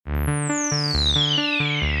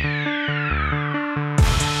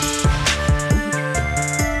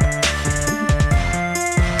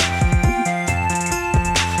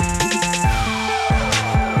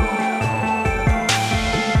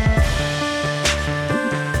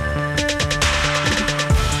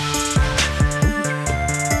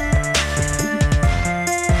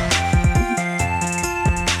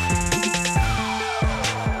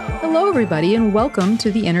everybody, and welcome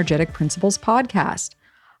to the Energetic Principles Podcast.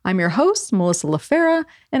 I'm your host, Melissa LaFera,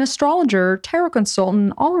 an astrologer, tarot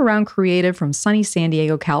consultant, all-around creative from sunny San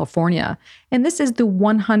Diego, California. And this is the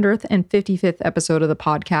 155th episode of the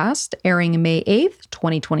podcast, airing May 8th,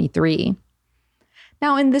 2023.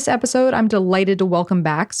 Now, in this episode, I'm delighted to welcome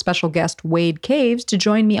back special guest Wade Caves to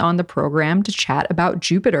join me on the program to chat about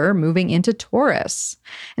Jupiter moving into Taurus.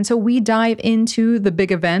 And so we dive into the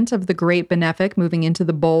big event of the Great Benefic moving into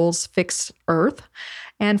the Bull's fixed Earth.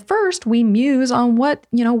 And first, we muse on what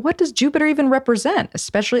does Jupiter even represent,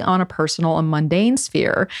 especially on a personal and mundane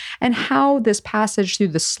sphere, and how this passage through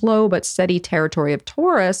the slow but steady territory of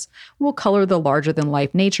Taurus will color the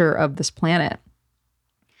larger-than-life nature of this planet.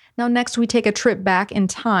 Now, next, we take a trip back in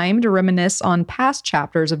time to reminisce on past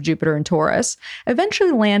chapters of Jupiter and Taurus,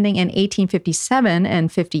 eventually landing in 1857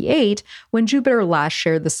 and 58 when Jupiter last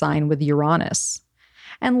shared the sign with Uranus.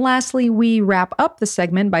 And lastly, we wrap up the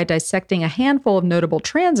segment by dissecting a handful of notable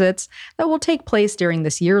transits that will take place during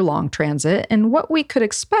this year-long transit and what we could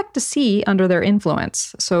expect to see under their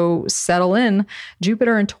influence. So settle in.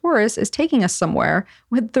 Jupiter and Taurus is taking us somewhere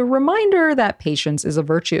with the reminder that patience is a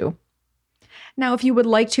virtue. Now, if you would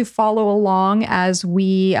like to follow along as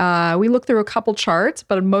we look through a couple charts,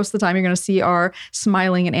 but most of the time you're going to see our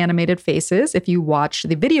smiling and animated faces if you watch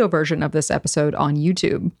the video version of this episode on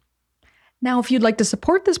YouTube. Now, if you'd like to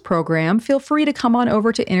support this program, feel free to come on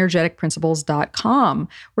over to energeticprinciples.com,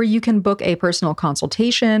 where you can book a personal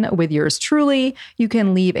consultation with yours truly. You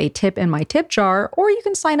can leave a tip in my tip jar, or you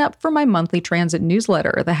can sign up for my monthly transit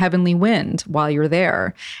newsletter, The Heavenly Wind, while you're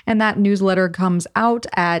there. And that newsletter comes out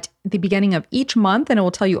at the beginning of each month, and it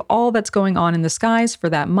will tell you all that's going on in the skies for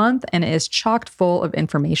that month, and it is chocked full of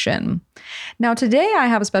information. Now, today I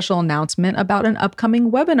have a special announcement about an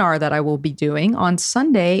upcoming webinar that I will be doing on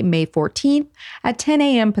Sunday, May 14th at 10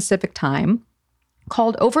 a.m. Pacific time,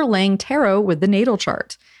 called Overlaying Tarot with the Natal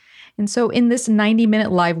Chart. And so in this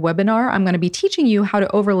 90-minute live webinar, I'm going to be teaching you how to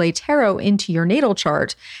overlay tarot into your natal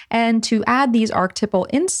chart and to add these archetypal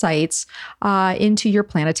insights into your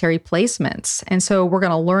planetary placements. And so we're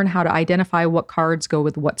going to learn how to identify what cards go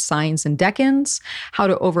with what signs and decans, how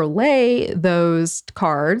to overlay those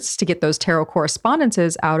cards to get those tarot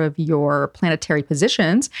correspondences out of your planetary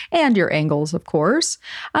positions and your angles, of course.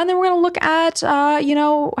 And then we're going to look at,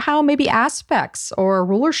 how maybe aspects or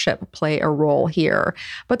rulership play a role here.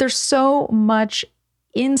 But there's so much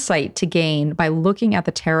insight to gain by looking at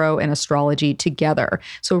the tarot and astrology together.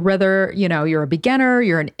 So whether, you're a beginner,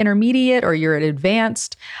 you're an intermediate, or you're an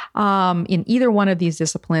advanced, in either one of these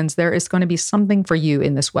disciplines, there is going to be something for you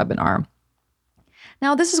in this webinar.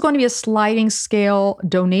 Now, this is going to be a sliding scale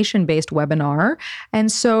donation-based webinar.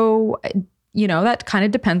 And so that kind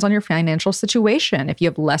of depends on your financial situation. If you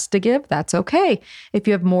have less to give, that's okay. If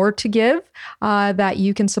you have more to give, that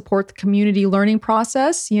you can support the community learning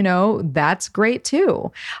process, that's great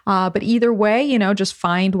too. But either way, just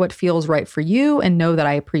find what feels right for you and know that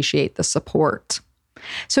I appreciate the support.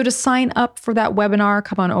 So to sign up for that webinar,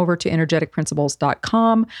 come on over to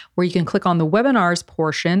energeticprinciples.com, where you can click on the webinars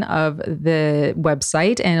portion of the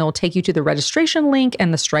website, and it'll take you to the registration link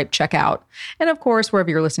and the Stripe checkout. And of course, wherever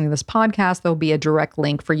you're listening to this podcast, there'll be a direct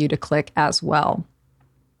link for you to click as well.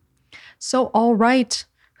 So, all right,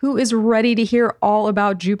 who is ready to hear all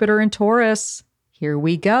about Jupiter and Taurus? Here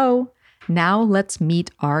we go. Now let's meet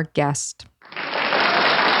our guest.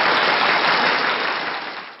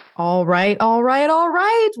 All right.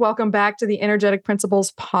 Welcome back to the Energetic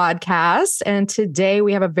Principles Podcast. And today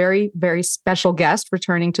we have a very, very special guest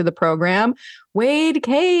returning to the program, Wade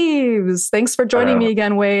Caves. Thanks for joining me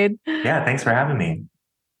again, Wade. Yeah, thanks for having me.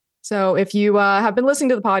 So if you have been listening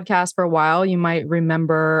to the podcast for a while, you might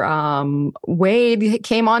remember Wade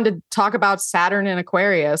came on to talk about Saturn and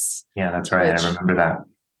Aquarius. Yeah, that's right. I remember that.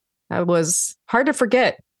 That was hard to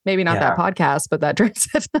forget. Maybe not that podcast, but that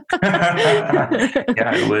transit.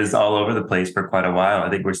 Yeah, it was all over the place for quite a while. I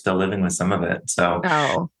think we're still living with some of it. So,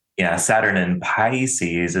 yeah, Saturn in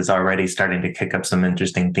Pisces is already starting to kick up some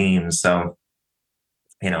interesting themes. So,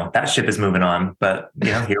 that ship is moving on. But,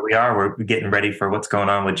 here we are. We're getting ready for what's going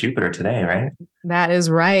on with Jupiter today, right? That is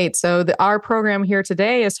right. So our program here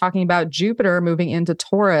today is talking about Jupiter moving into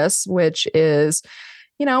Taurus, which is,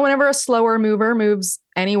 whenever a slower mover moves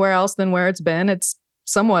anywhere else than where it's been, it's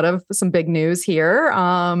somewhat of some big news here.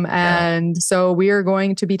 And so we are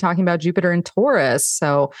going to be talking about Jupiter and Taurus.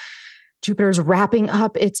 So Jupiter's wrapping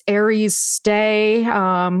up its Aries stay,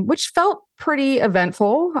 which felt pretty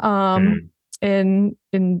eventful in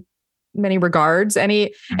many regards.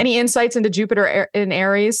 Any insights into Jupiter in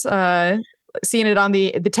Aries? Seeing it on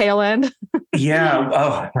the tail end? Yeah.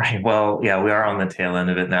 Oh, right. Well, yeah, we are on the tail end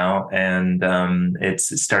of it now, and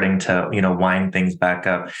it's starting to, wind things back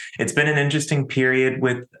up. It's been an interesting period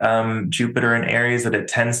with Jupiter in Aries, that it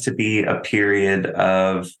tends to be a period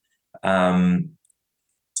of um,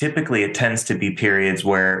 typically it tends to be periods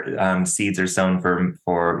where seeds are sown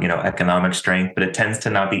for economic strength, but it tends to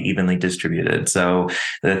not be evenly distributed. So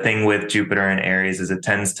the thing with Jupiter and Aries is it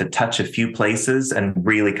tends to touch a few places and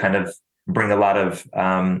really kind of bring a lot of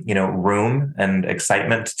room and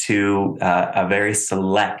excitement to a very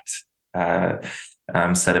select uh,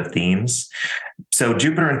 set of themes. So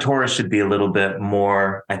Jupiter and Taurus should be a little bit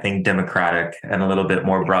more, I think, democratic and a little bit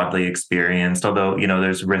more broadly experienced, although,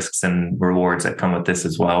 there's risks and rewards that come with this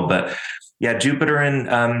as well. But yeah, Jupiter in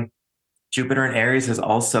Aries has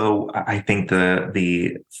also, I think,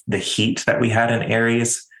 the heat that we had in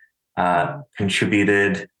Aries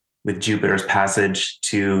contributed with Jupiter's passage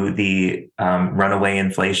to the runaway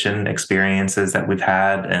inflation experiences that we've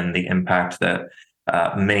had, and the impact that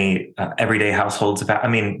many everyday households have had. I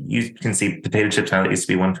mean, you can see potato chips now that used to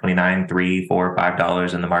be 129, $3, $4,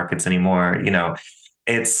 $5 in the markets anymore.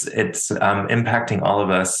 It's impacting all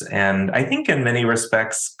of us, and I think in many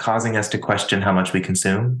respects causing us to question how much we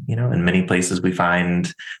consume. In many places we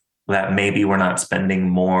find that maybe we're not spending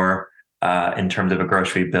more in terms of a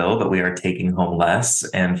grocery bill, but we are taking home less,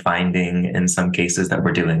 and finding in some cases that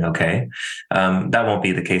we're doing okay. That won't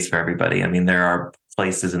be the case for everybody. I mean, there are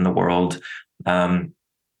places in the world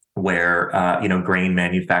where grain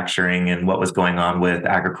manufacturing and what was going on with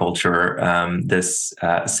agriculture, this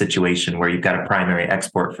situation where you've got a primary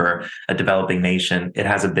export for a developing nation, it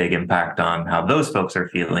has a big impact on how those folks are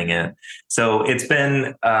feeling it. So it's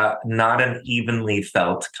been not an evenly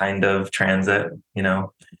felt kind of transit,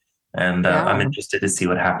 and I'm interested to see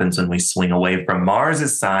what happens when we swing away from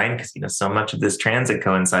Mars's sign, because so much of this transit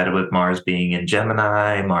coincided with Mars being in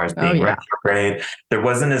Gemini, Mars being retrograde. There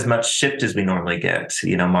wasn't as much shift as we normally get.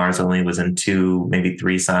 Mars only was in 2, maybe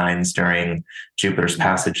 3 signs during Jupiter's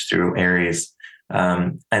passage through Aries.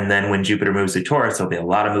 And then when Jupiter moves to Taurus, there'll be a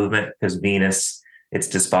lot of movement, because Venus, its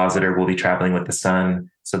dispositor, will be traveling with the sun.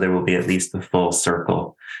 So there will be at least the full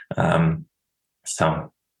circle.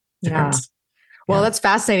 So depends. Well, that's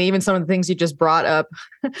fascinating. Even some of the things you just brought up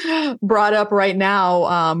right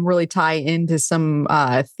now really tie into some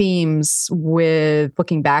themes with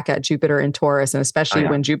looking back at Jupiter in Taurus, and especially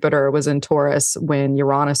when Jupiter was in Taurus, when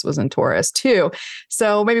Uranus was in Taurus too.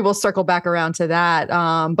 So maybe we'll circle back around to that.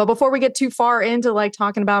 But before we get too far into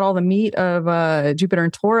talking about all the meat of Jupiter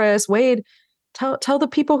and Taurus, Wade, tell the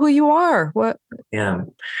people who you are. What? Yeah.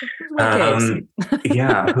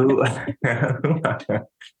 Yeah. Who?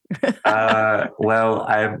 Well,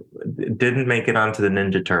 I didn't make it onto the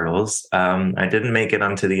Ninja Turtles. I didn't make it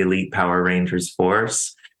onto the Elite Power Rangers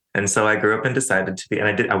force. And so I grew up and decided to be,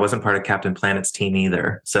 and I wasn't part of Captain Planet's team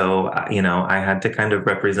either. So, I had to kind of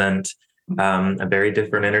represent a very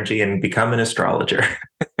different energy and become an astrologer.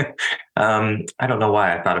 I don't know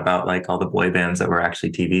why I thought about all the boy bands that were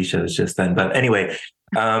actually TV shows just then, but anyway,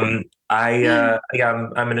 I'm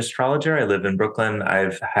an astrologer. I live in Brooklyn.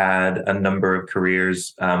 I've had a number of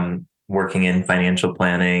careers working in financial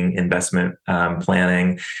planning, investment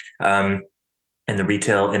planning, in the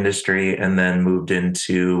retail industry, and then moved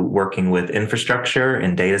into working with infrastructure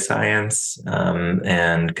and data science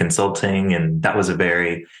and consulting. And that was a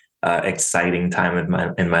very exciting time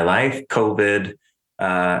in my life. COVID,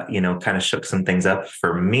 kind of shook some things up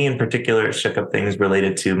for me in particular. It shook up things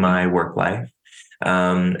related to my work life.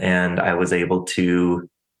 And I was able to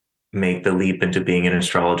make the leap into being an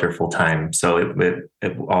astrologer full time. So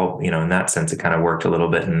it all, in that sense, it kind of worked a little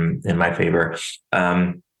bit in my favor.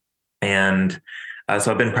 So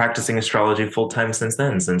I've been practicing astrology full time since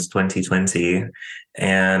then, since 2020.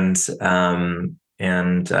 And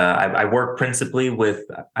I work principally with,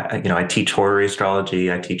 I teach horary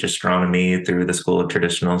astrology. I teach astronomy through the School of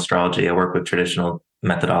Traditional Astrology. I work with traditional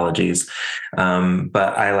methodologies,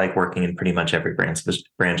 but I like working in pretty much every branch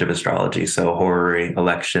of astrology. So horary,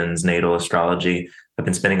 elections, natal astrology. I've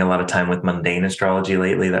been spending a lot of time with mundane astrology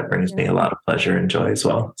lately. That brings me a lot of pleasure and joy as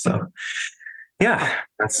well. So yeah,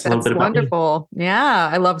 that's a little bit wonderful. Yeah,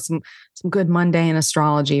 I love some good mundane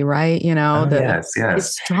astrology, right? Yes.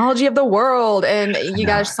 Astrology of the world, and you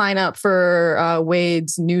got to sign up for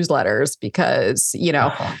Wade's newsletters, because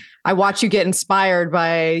I watch you get inspired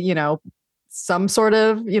by some sort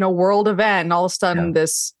of world event, and all of a sudden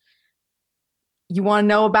you want to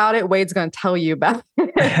know about it, Wade's going to tell you about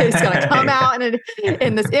it. He's going to come out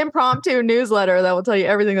in this impromptu newsletter that will tell you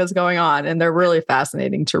everything that's going on. And they're really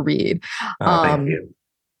fascinating to read. Thank you.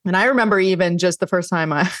 And I remember even just the first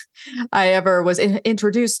time I ever was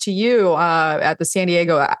introduced to you at the San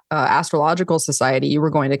Diego Astrological Society. You were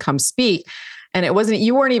going to come speak, and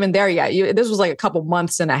you weren't even there yet. This was like a couple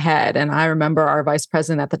months in ahead. And I remember our vice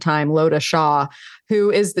president at the time, Loda Shaw, who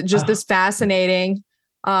is just this fascinating.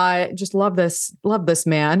 Just love this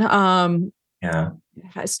man. A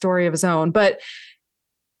story of his own. But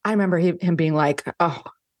I remember him being like, "Oh,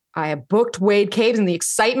 I have booked Wade Caves," and the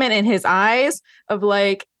excitement in his eyes of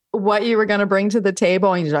like what you were going to bring to the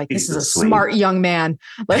table. And he's like, "This is a smart young man."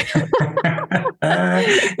 Like,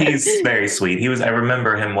 he's very sweet. I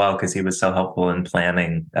remember him well because he was so helpful in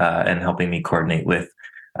planning and helping me coordinate with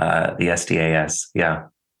the SDAS. Yeah.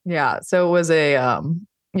 Yeah. So it was an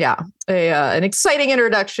exciting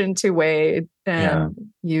introduction to Wade, and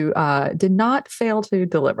you did not fail to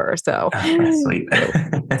deliver. So sweet.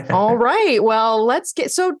 All right. Well, let's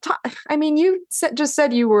get you just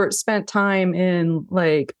said you spent time in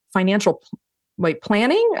like financial like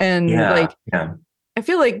planning and I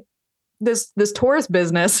feel like this Taurus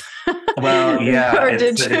business. Well, yeah,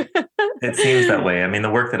 it seems that way. I mean, the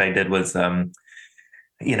work that I did was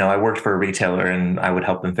I worked for a retailer, and I would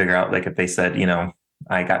help them figure out, like, if they said,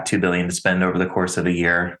 I got 2 billion to spend over the course of a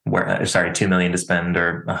year, 2 million to spend,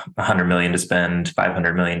 or 100 million to spend,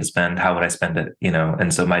 500 million to spend, how would I spend it?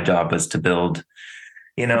 And so my job was to build,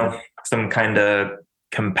 some kind of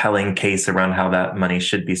compelling case around how that money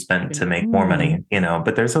should be spent to make more money,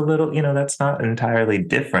 but there's a little, that's not entirely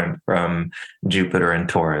different from Jupiter and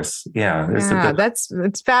Taurus. Yeah.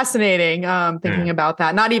 It's fascinating. Thinking about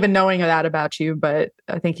that, not even knowing that about you, but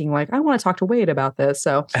thinking like, I want to talk to Wade about this.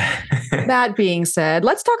 So that being said,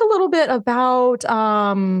 let's talk a little bit about,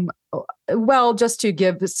 just to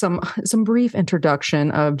give some brief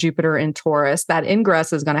introduction of Jupiter in Taurus. That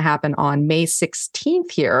ingress is going to happen on May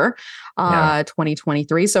 16th here,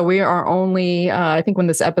 2023. So we are only, I think when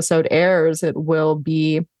this episode airs, it will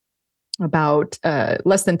be about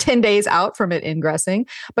less than 10 days out from it ingressing,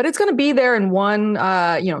 but it's going to be there in one,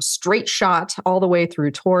 straight shot all the way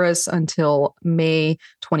through Taurus until May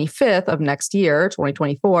 25th of next year,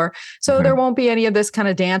 2024. So there won't be any of this kind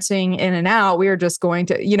of dancing in and out. We are just going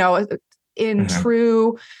to, in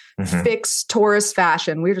true fixed Taurus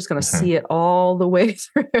fashion, we're just going to see it all the way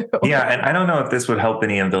through. Yeah. And I don't know if this would help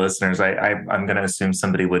any of the listeners. I'm going to assume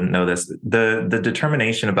somebody wouldn't know this. The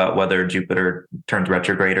determination about whether Jupiter turns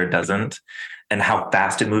retrograde or doesn't, and how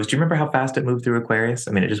fast it moves. Do you remember how fast it moved through Aquarius?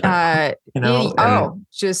 I mean, it just went,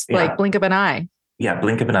 like blink of an eye. Yeah,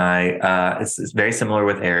 blink of an eye. It's very similar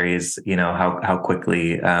with Aries, how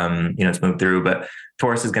quickly, it's moved through, but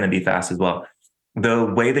Taurus is going to be fast as well. The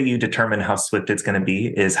way that you determine how swift it's going to be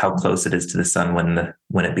is how close it is to the sun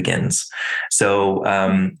when it begins. So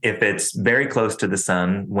if it's very close to the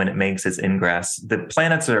sun when it makes its ingress, the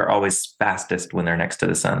planets are always fastest when they're next to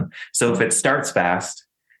the sun. So if it starts fast,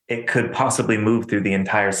 it could possibly move through the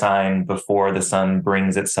entire sign before the sun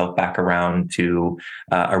brings itself back around to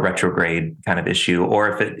a retrograde kind of issue.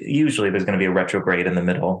 Or usually there's going to be a retrograde in the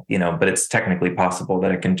middle, but it's technically possible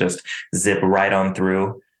that it can just zip right on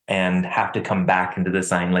through and have to come back into the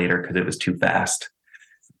sign later because it was too fast.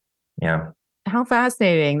 Yeah. How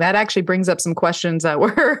fascinating. That actually brings up some questions that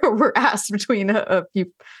were asked between a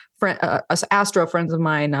few astro friends of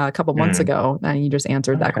mine a couple months ago. And you just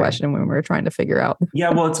answered that question when we were trying to figure out. Yeah.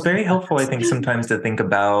 Well, it's very helpful, I think, sometimes to think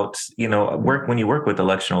about, when you work with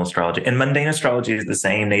electional astrology, and mundane astrology is the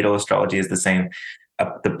same. Natal astrology is the same.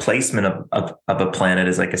 The placement of a planet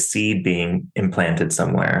is like a seed being implanted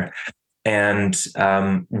somewhere. And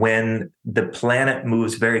when the planet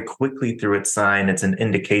moves very quickly through its sign, it's an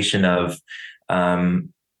indication of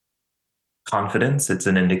confidence. It's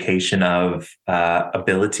an indication of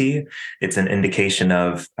ability. It's an indication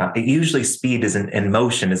of usually speed and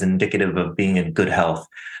motion is indicative of being in good health.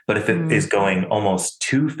 But if it is going almost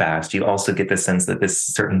too fast, you also get the sense that this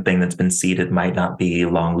certain thing that's been seeded might not be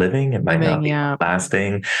long living. It might not be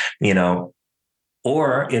lasting,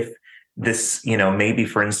 or if this, maybe,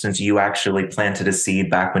 for instance, you actually planted a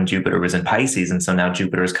seed back when Jupiter was in Pisces. And so now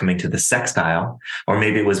Jupiter is coming to the sextile, or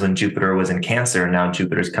maybe it was when Jupiter was in Cancer. And now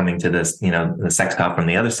Jupiter is coming to this, the sextile from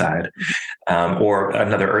the other side, or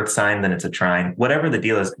another earth sign, then it's a trine. Whatever the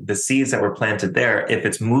deal is, the seeds that were planted there, if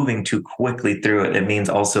it's moving too quickly through it, it means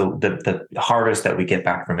also the harvest that we get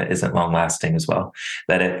back from it isn't long lasting as well.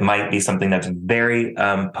 That it might be something that's very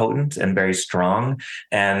potent and very strong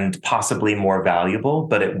and possibly more valuable,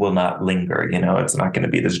 but it will not linger. It's not going to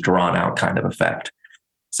be this drawn out kind of effect.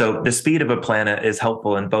 So the speed of a planet is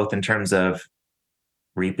helpful in terms of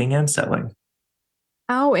reaping and sowing.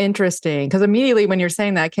 How interesting. Because immediately when you're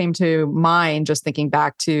saying that came to mind, just thinking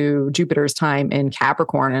back to Jupiter's time in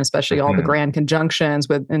Capricorn, and especially all the Mhm. grand conjunctions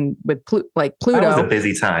with like That was a Pluto.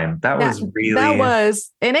 busy time. That That was that really,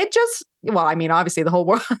 was, and it just, well, I mean, obviously the whole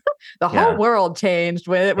world, the whole yeah, world changed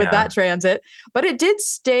with yeah. that transit, but it did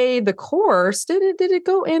stay the course. Did it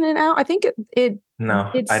go in and out? I think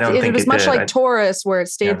No, I don't it think was it much did. like Taurus, where it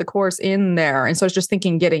stayed Yeah. the course in there. And so I was just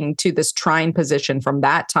thinking, getting to this trine position from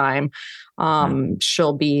that time, Mhm.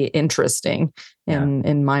 she'll be interesting Yeah.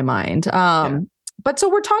 in my mind. Yeah. But so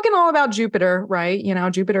we're talking all about Jupiter, right?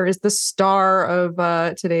 Jupiter is the star of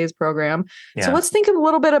today's program. So Yeah. let's think a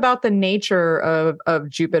little bit about the nature of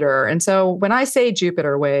Jupiter. And so when I say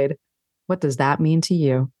Jupiter, Wade, what does that mean to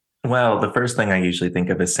you? Well, the first thing I usually think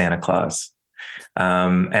of is Santa Claus.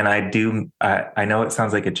 And I know it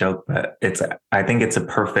sounds like a joke, but I think it's a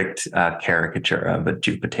perfect caricature of a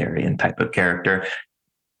Jupiterian type of character.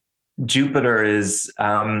 Jupiter is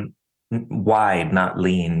wide, not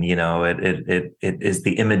lean. It is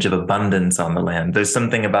the image of abundance on the land. There's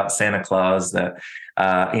something about Santa Claus that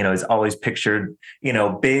is always pictured,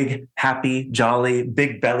 big, happy, jolly,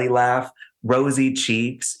 big belly laugh, rosy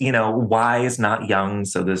cheeks, wise, not young.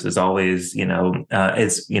 So this is always,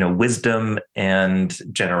 it's wisdom and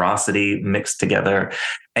generosity mixed together.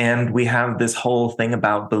 And we have this whole thing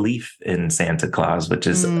about belief in Santa Claus, which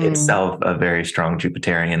is Mm. itself a very strong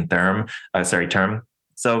Jupiterian term.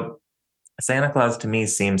 So Santa Claus to me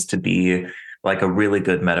seems to be like a really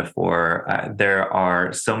good metaphor. There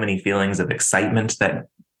are so many feelings of excitement that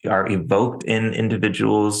are evoked in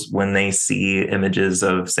individuals when they see images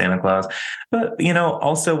of Santa Claus. But,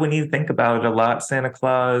 also when you think about it a lot, Santa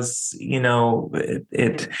Claus,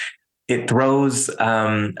 it throws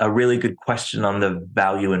a really good question on the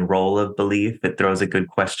value and role of belief. It throws a good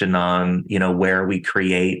question on, where we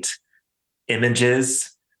create images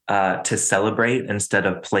to celebrate instead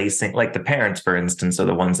of placing, like the parents, for instance, are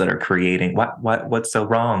the ones that are creating. What's so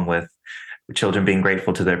wrong with children being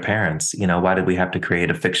grateful to their parents? Why did we have to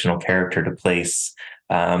create a fictional character to place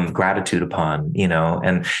gratitude upon?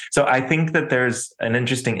 And so I think that there's an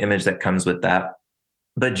interesting image that comes with that.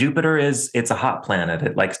 But Jupiter it's a hot planet.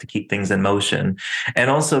 It likes to keep things in motion. And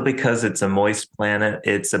also because it's a moist planet,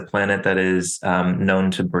 it's a planet that is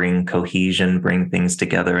known to bring cohesion, bring things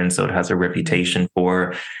together. And so it has a reputation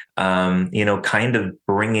for, kind of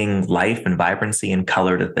bringing life and vibrancy and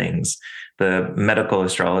color to things. The medical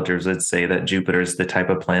astrologers would say that Jupiter is the type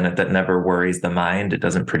of planet that never worries the mind. It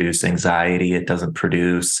doesn't produce anxiety. It doesn't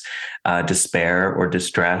produce despair or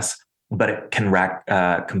distress, but it can wreak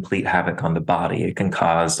complete havoc on the body. It can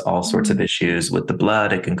cause all sorts of issues with the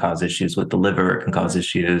blood. It can cause issues with the liver. It can cause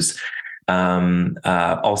issues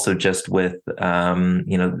also just with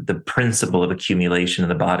the principle of accumulation in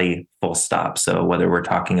the body, full stop. So whether we're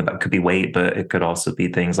talking about, it could be weight, but it could also be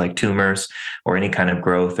things like tumors or any kind of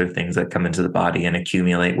growth or things that come into the body and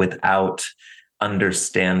accumulate without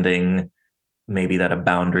understanding maybe that a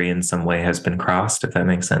boundary in some way has been crossed, if that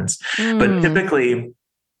makes sense. But Mm. typically,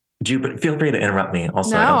 Jupiter, feel free to interrupt me.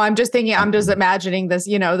 Also, I No, don't. I'm just thinking, I'm just imagining this,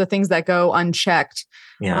 the things that go unchecked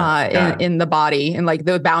Yeah, yeah, in the body, and like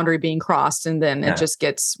the boundary being crossed. And then it yeah, just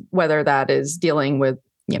gets, whether that is dealing with,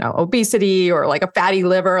 obesity or like a fatty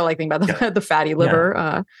liver, like think about yeah, the fatty yeah,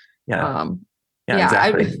 liver. yeah, Um, yeah. yeah,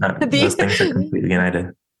 Exactly. Those things are the completely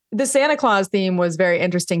united. the Santa Claus theme was very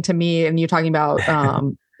interesting to me. And you talking about,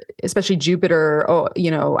 especially Jupiter,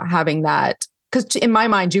 having that, because in my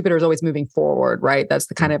mind, Jupiter is always moving forward, right? That's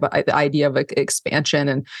the kind of the idea of expansion,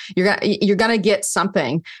 and you're gonna get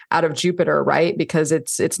something out of Jupiter, right? Because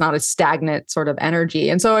it's not a stagnant sort of energy.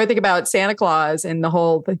 And so I think about Santa Claus and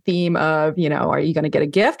the theme of, are you going to get a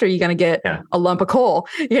gift, or are you going to get Yeah, a lump of coal?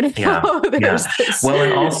 yeah, There's yeah. this. Well,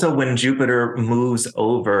 and also when Jupiter moves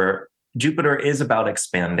over, Jupiter is about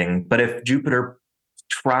expanding. But if Jupiter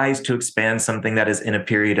tries to expand something that is in a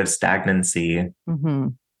period of stagnancy,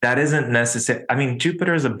 Mhm. that isn't necessary. I mean,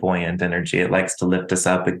 Jupiter is a buoyant energy. It likes to lift us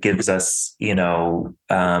up. It gives us,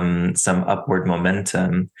 some upward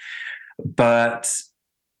momentum. But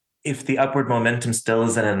if the upward momentum still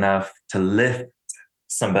isn't enough to lift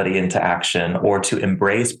somebody into action or to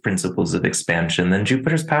embrace principles of expansion, then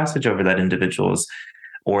Jupiter's passage over that individual's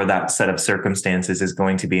or that set of circumstances is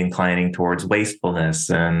going to be inclining towards wastefulness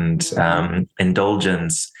and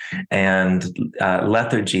indulgence and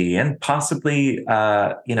lethargy, and possibly,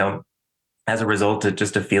 as a result of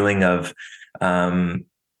just a feeling of, um,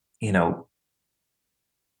 you know,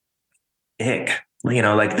 ick,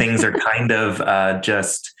 like things are kind of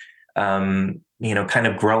just kind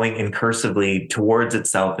of growing incursively towards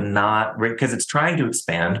itself and not because it's trying to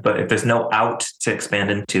expand. But if there's no out to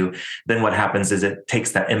expand into, then what happens is it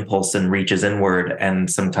takes that impulse and reaches inward. And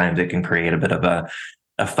sometimes it can create a bit of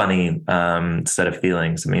a funny set of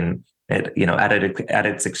feelings. I mean, at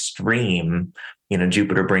its extreme,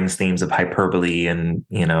 Jupiter brings themes of hyperbole and,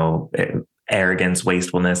 arrogance,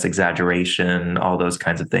 wastefulness, exaggeration, all those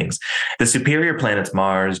kinds of things. The superior planets,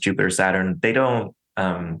 Mars, Jupiter, Saturn, they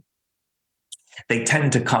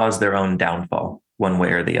tend to cause their own downfall one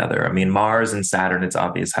way or the other. I mean, Mars and Saturn, it's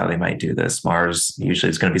obvious how they might do this. Mars usually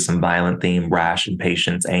is going to be some violent theme, rash,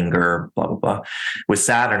 impatience, anger, blah, blah, blah. With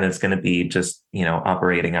Saturn, it's going to be just,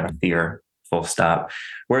 operating out of fear, full stop.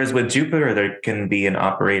 Whereas with Jupiter, there can be an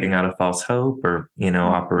operating out of false hope or,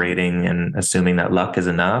 operating and assuming that luck is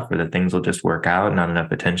enough or that things will just work out, not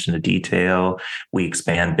enough attention to detail. We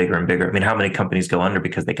expand bigger and bigger. I mean, how many companies go under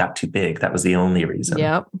because they got too big? That was the only reason.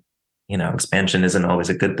 Yep. Expansion isn't always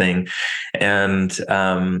a good thing. And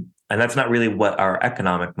that's not really what our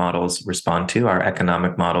economic models respond to. Our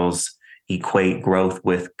economic models equate growth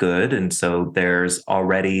with good. And so there's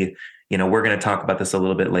already, we're going to talk about this a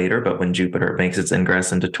little bit later, but when Jupiter makes its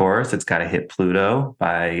ingress into Taurus, it's got to hit Pluto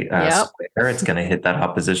by square. It's going to hit that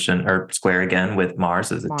opposition or square again with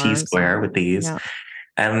Mars as a T-square with these. Yep.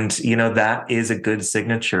 And, that is a good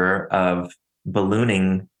signature of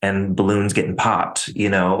ballooning and balloons getting popped,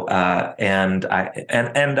 and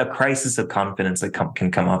a crisis of confidence that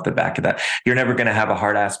can come off the back of that. You're never going to have a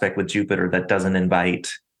hard aspect with Jupiter that doesn't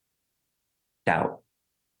invite doubt.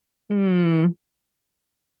 Yeah.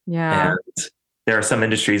 And there are some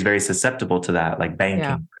industries very susceptible to that, like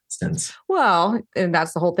banking, for instance. Well, and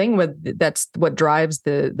that's the whole thing that's what drives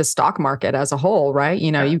the stock market as a whole, right?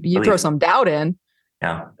 You throw some doubt in.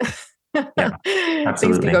 Yeah. Yeah,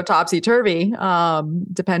 things can go topsy-turvy,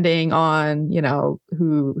 depending on,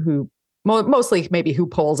 who mostly maybe who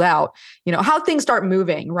pulls out, how things start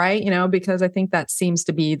moving, right? Because I think that seems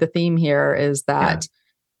to be the theme here is that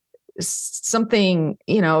something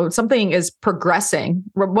is progressing,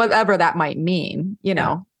 whatever that might mean,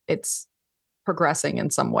 it's progressing in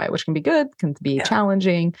some way, which can be good, can be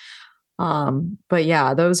challenging.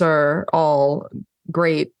 But those are all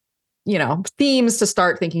great themes to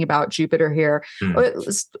start thinking about Jupiter here.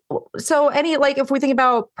 So if we think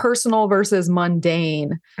about personal versus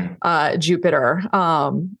mundane, Jupiter,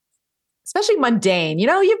 especially mundane,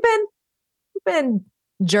 you've been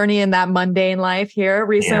journeying that mundane life here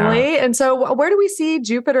recently. And so where do we see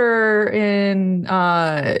Jupiter in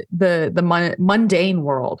the mundane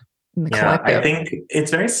world? In the collective? I think it's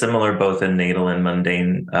very similar both in natal and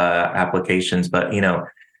mundane applications, but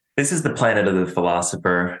this is the planet of the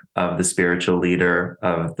philosopher, of the spiritual leader,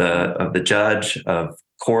 of the judge, of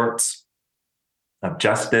courts, of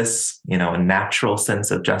justice, a natural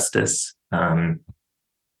sense of justice. And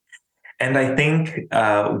I think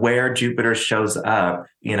where Jupiter shows up,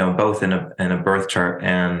 both in a birth chart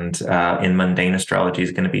and in mundane astrology,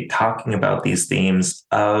 is going to be talking about these themes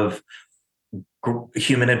of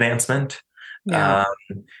human advancement. Yeah.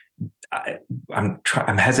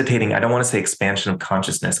 I'm hesitating. I don't want to say expansion of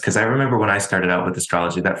consciousness, because I remember when I started out with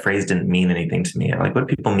astrology, that phrase didn't mean anything to me. Like, what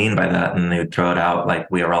do people mean by that? And they would throw it out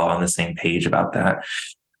like we are all on the same page about that.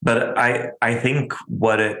 But I think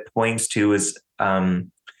what it points to is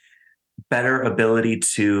better ability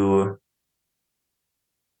to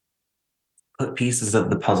put pieces of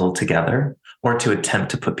the puzzle together, or to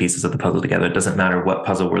attempt to put pieces of the puzzle together. It doesn't matter what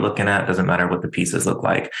puzzle we're looking at. It doesn't matter what the pieces look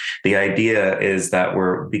like. The idea is that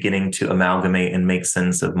we're beginning to amalgamate and make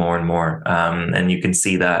sense of more and more. And you can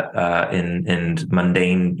see that in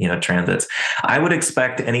mundane, transits. I would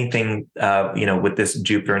expect anything, with this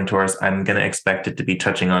Jupiter and Taurus, I'm going to expect it to be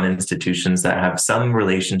touching on institutions that have some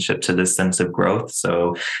relationship to this sense of growth.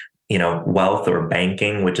 So, wealth or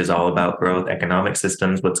banking, which is all about growth, economic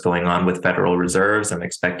systems, what's going on with Federal Reserves. I'm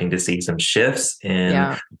expecting to see some shifts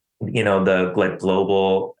in, the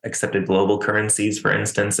global accepted global currencies, for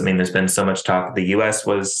instance. I mean, there's been so much talk. The US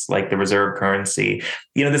was like the reserve currency.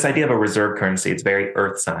 This idea of a reserve currency, it's very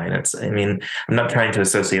earth sign. I'm not trying to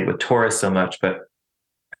associate it with Taurus so much, but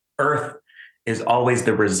earth is always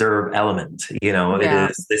the reserve element.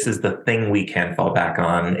 This is the thing we can fall back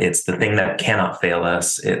on. It's the thing that cannot fail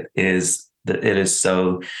us. It is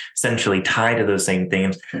so centrally tied to those same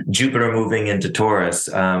themes. Jupiter moving into Taurus,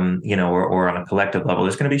 or on a collective level,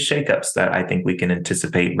 there's going to be shakeups that I think we can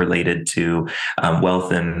anticipate related to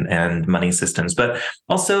wealth and money systems. But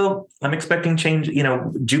also, I'm expecting change.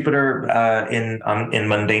 Jupiter in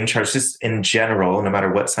mundane charts, just in general, no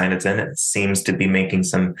matter what sign it's in, it seems to be making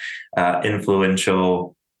some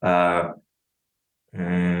influential.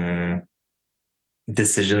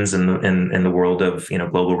 decisions in the world of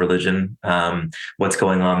global religion, what's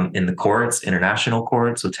going on in the courts, international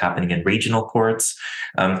courts, what's happening in regional courts.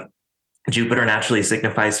 Jupiter naturally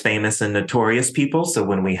signifies famous and notorious people. So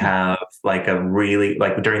when we have like a really,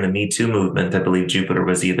 like during the Me Too movement, I believe Jupiter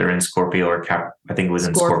was either in Scorpio or I think it was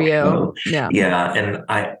in Scorpio. Yeah. And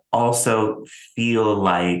I also feel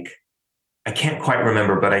like, I can't quite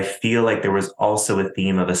remember, but I feel like there was also a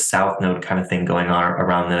theme of a South Node kind of thing going on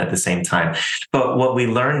around then at the same time. But what we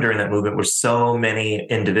learned during that movement were so many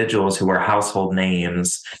individuals who were household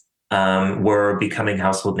names were becoming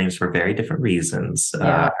household names for very different reasons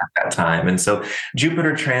at that time. And so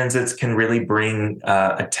Jupiter transits can really bring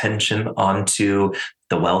attention onto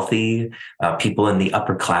the wealthy, people in the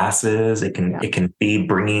upper classes. It can be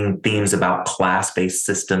bringing themes about class-based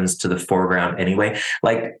systems to the foreground anyway.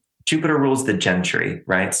 Like Jupiter rules the gentry,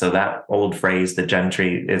 right? So that old phrase, the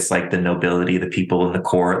gentry, is like the nobility, the people in the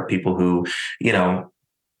court, people who,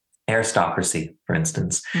 aristocracy, for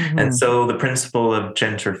instance. Mm-hmm. And so the principle of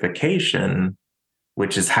gentrification,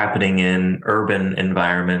 which is happening in urban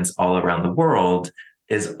environments all around the world,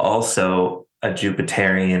 is also a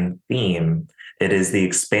Jupiterian theme. It is the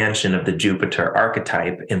expansion of the Jupiter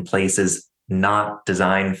archetype in places not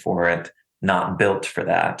designed for it, not built for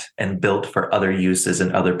that, and built for other uses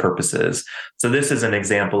and other purposes. So this is an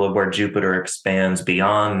example of where Jupiter expands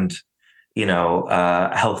beyond,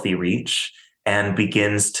 healthy reach and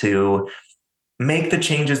begins to make the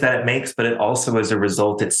changes that it makes, but it also, as a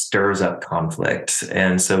result, it stirs up conflict.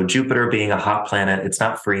 And so Jupiter being a hot planet, it's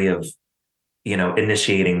not free of,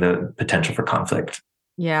 initiating the potential for conflict.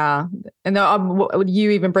 Yeah. And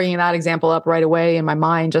you even bringing that example up right away in my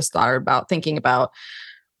mind, just thought about thinking about,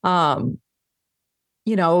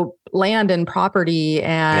 land and property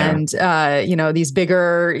and, these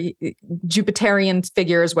bigger Jupiterian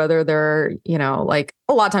figures, whether they're, like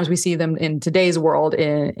a lot of times we see them in today's world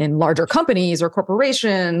in larger companies or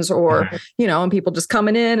corporations or, and people just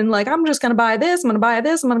coming in and like, I'm just going to buy this, I'm going to buy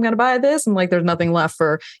this, I'm going to buy this. And like, there's nothing left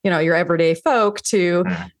for, your everyday folk to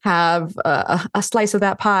have a slice of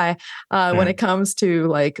that pie when it comes to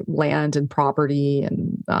like land and property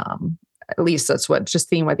and, at least that's what just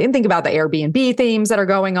theme with. And think about the Airbnb themes that are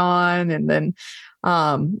going on. And then,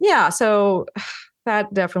 so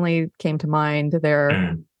that definitely came to mind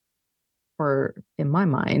there or in my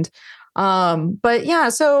mind. But yeah,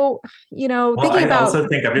 so, thinking about, also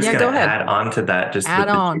think I'm just going to add on to that, just with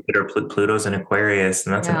the Jupiter, Pluto's in Aquarius,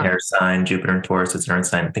 and that's an air sign. Jupiter in Taurus, it's an earth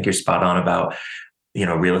sign. I think you're spot on about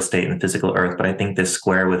real estate and physical earth. But I think this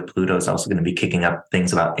square with Pluto is also going to be kicking up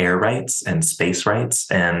things about air rights and space rights.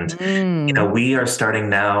 And, we are starting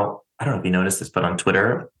now, I don't know if you noticed this, but on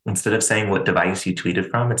Twitter, instead of saying what device you tweeted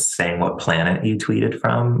from, it's saying what planet you tweeted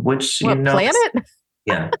from, which, planet?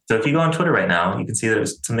 Yeah. So if you go on Twitter right now, you can see that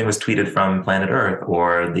something was tweeted from planet Earth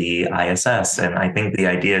or the ISS. And I think the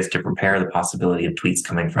idea is to prepare the possibility of tweets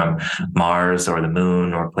coming from Mars or the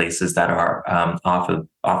moon or places that are off of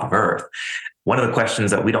Earth. One of the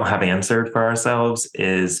questions that we don't have answered for ourselves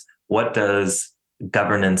is, what does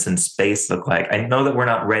governance in space look like? I know that we're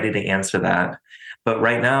not ready to answer that, but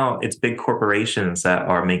right now it's big corporations that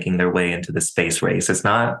are making their way into the space race. It's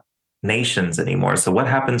not nations anymore. So what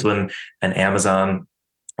happens when an Amazon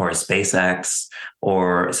or a SpaceX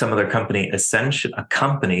or some other company, a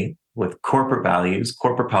company with corporate values,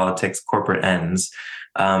 corporate politics, corporate ends,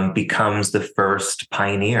 becomes the first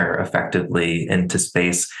pioneer effectively into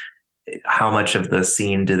space? How much of the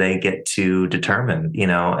scene do they get to determine,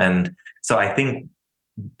 And so I think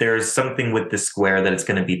there's something with the square that it's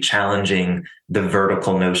going to be challenging the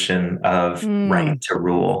vertical notion of right to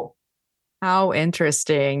rule. How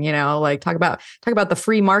interesting, like talk about the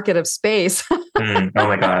free market of space. Oh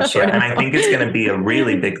my gosh. Yeah. And I think it's going to be a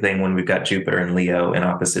really big thing when we've got Jupiter and Leo in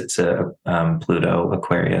opposite to Pluto,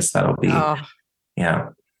 Aquarius. That'll be, Yeah.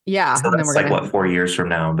 So that's like 4 years from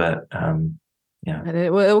now, but yeah, and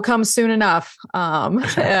it will come soon enough. And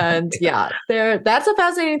that's a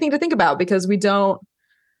fascinating thing to think about because we're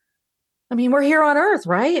here on Earth,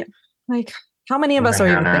 right? Like how many of us are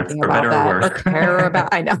even thinking about that or care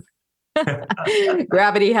about, I know.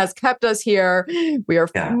 Gravity has kept us here. We are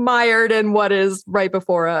mired in what is right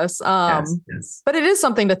before us. But it is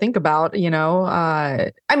something to think about,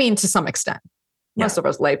 to some extent. Most of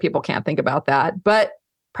us lay people can't think about that, but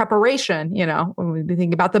preparation, when we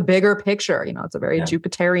think about the bigger picture, it's a very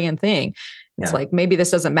Jupiterian thing. It's like, maybe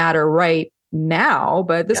this doesn't matter right now,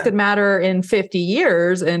 but this could matter in 50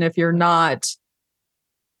 years. And if you're not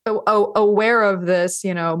aware of this,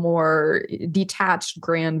 more detached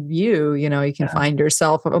grand view, you can find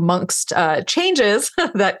yourself amongst changes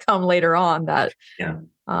that come later on that,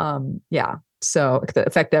 so it could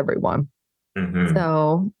affect everyone. Mm-hmm.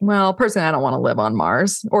 So, well, personally, I don't want to live on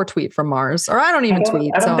Mars or tweet from Mars, or I don't even I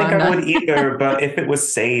tweet. don't So think I'm I not. would either, but if it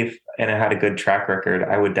was safe and it had a good track record,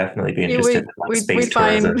 I would definitely be you, interested we in like we space we'd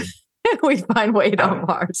find tourism. we'd find weight on Um,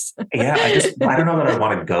 Mars. yeah, I don't know that I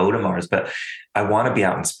want to go to Mars, but I want to be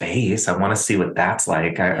out in space. I want to see what that's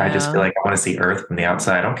like. I just feel Yeah. like I want to see Earth from the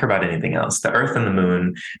outside. I don't care about anything else. The Earth and the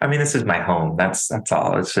moon. I mean, this is my home. That's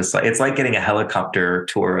all. It's just like it's like getting a helicopter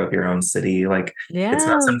tour of your own city. Like it's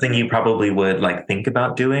not Yeah. something you probably would like think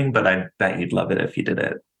about doing, but I bet you'd love it if you did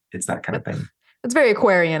it. It's that kind of thing. It's very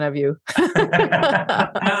Aquarian of you. You're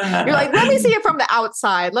like, let me see it from the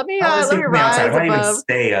outside. I want to see Let it me from the outside. I rise want to even above.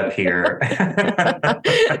 stay up here.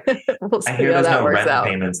 We'll I see hear how there's that no works rent out.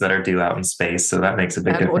 payments that are due out in space, so that makes a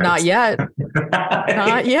big And well, not difference. yet.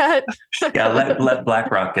 Not yet. Yeah, let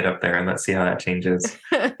BlackRock get up there and let's see how that changes.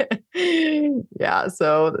 Yeah,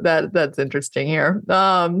 so that's interesting here.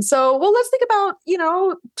 So well, let's think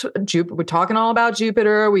about Jupiter. We're talking all about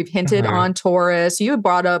Jupiter. We've hinted Mhm. on Taurus. You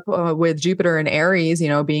brought up with Jupiter and Aries,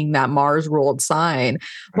 being that Mars ruled sign.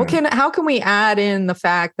 How can we add in the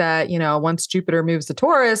fact that once Jupiter moves to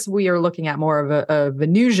Taurus, we are looking at more of a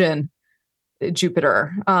Venusian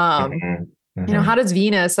Jupiter. Mhm. How Mhm. does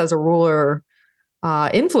Venus as a ruler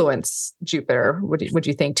influence Jupiter? Would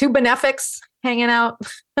you think two benefics hanging out?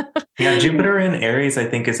 Yeah, Jupiter in Aries, I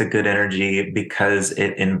think, is a good energy because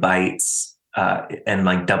it invites and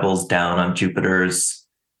like doubles down on Jupiter's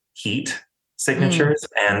heat Mm, signatures.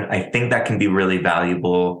 And I think that can be really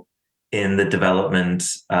valuable in the development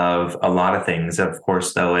of a lot of things. Of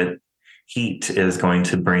course, though, heat is going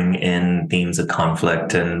to bring in themes of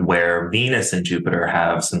conflict, and where Venus and Jupiter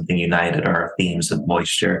have something united are themes of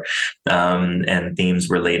moisture, and themes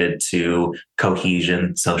related to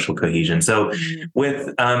cohesion, social cohesion. So mm,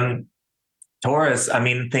 with Taurus, I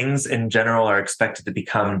mean, things in general are expected to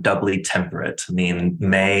become doubly temperate. I mean,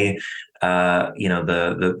 May,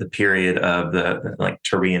 the period of the like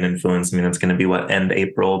Taurian influence. I mean, it's going to be what, end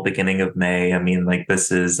April, beginning of May. I mean, like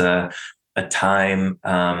this is a time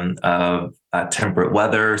of temperate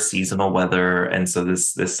weather, seasonal weather, and so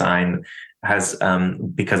this sign has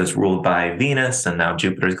because it's ruled by Venus and now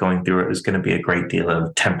Jupiter's going through it. There's going to be a great deal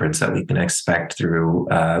of temperance that we can expect through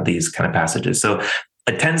these kind of passages. So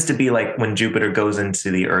it tends to be like when Jupiter goes into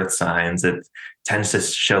the earth signs, it tends to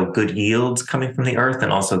show good yields coming from the earth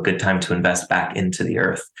and also a good time to invest back into the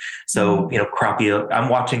earth. So, mm, crop yield, I'm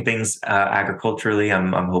watching things agriculturally.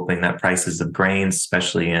 I'm hoping that prices of grains,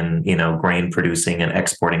 especially in, grain producing and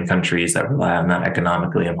exporting countries that rely on that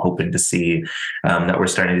economically, I'm hoping to see that we're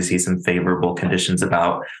starting to see some favorable conditions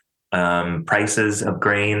about prices of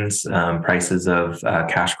grains, prices of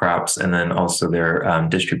cash crops, and then also their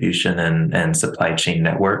distribution and supply chain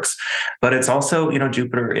networks. But it's also,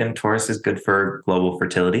 Jupiter in Taurus is good for global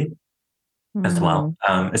fertility as well,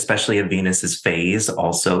 mm. especially if Venus's phase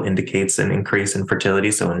also indicates an increase in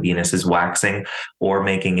fertility. So when Venus is waxing or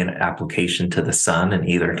making an application to the sun, in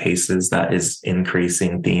either cases, that is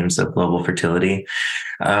increasing themes of global fertility.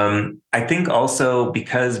 I think also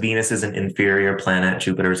because Venus is an inferior planet,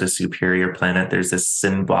 Jupiter is a superior planet, there's this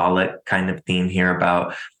symbolic kind of theme here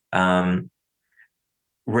about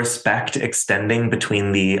respect extending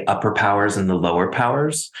between the upper powers and the lower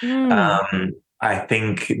powers. Mm. Um, I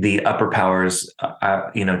think the upper powers,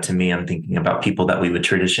 to me, I'm thinking about people that we would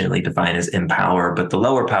traditionally define as in power, but the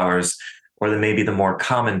lower powers, or maybe the more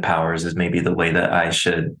common powers, is maybe the way that I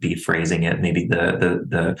should be phrasing it. Maybe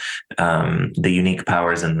the unique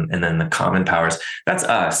powers and then the common powers. That's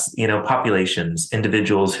us, populations,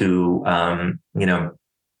 individuals who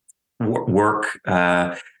work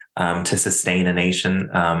to sustain a nation.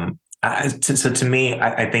 So to me,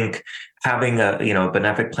 I think having a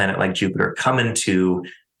benefic planet like Jupiter come into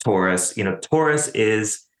Taurus, Taurus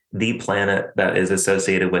is the planet that is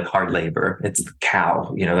associated with hard labor. It's the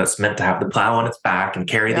cow, that's meant to have the plow on its back and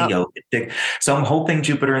carry the Yep. yoke. So I'm hoping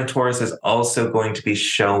Jupiter in Taurus is also going to be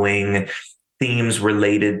showing themes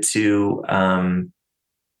related to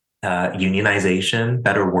unionization,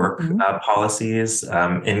 better work Mm-hmm. policies,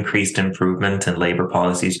 increased improvement in labor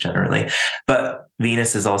policies generally. But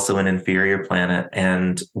Venus is also an inferior planet.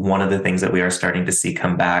 And one of the things that we are starting to see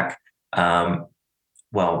come back,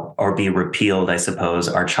 or be repealed, I suppose,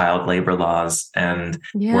 are child labor laws. And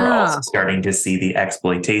we're also Yeah. starting to see the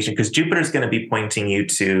exploitation because Jupiter is going to be pointing you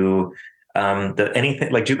to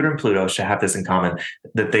anything like Jupiter and Pluto should have this in common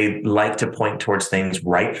that they like to point towards things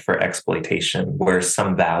ripe for exploitation where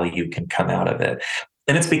some value can come out of it.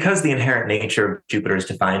 And it's because the inherent nature of Jupiter is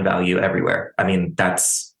to find value everywhere. I mean,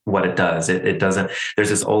 that's what it does. It doesn't. There's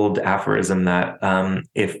this old aphorism that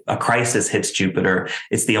if a crisis hits Jupiter,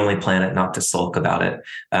 it's the only planet not to sulk about it,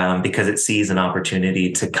 because it sees an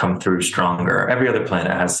opportunity to come through stronger. Every other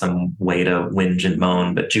planet has some way to whinge and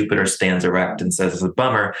moan, but Jupiter stands erect and says, "It's a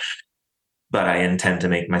bummer, but I intend to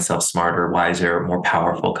make myself smarter, wiser, more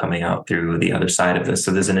powerful coming out through the other side of this."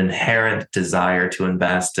 So there's an inherent desire to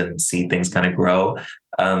invest and see things kind of grow.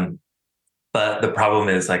 But the problem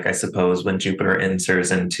is, like, I suppose when Jupiter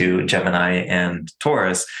enters into Gemini and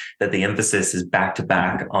Taurus, that the emphasis is back to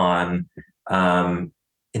back on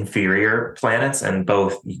inferior planets, and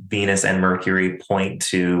both Venus and Mercury point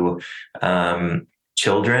to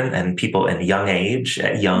children and people in young age,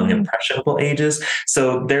 at young impressionable ages.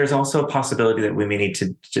 So there's also a possibility that we may need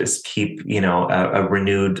to just keep, a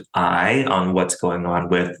renewed eye on what's going on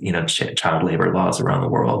with, child labor laws around the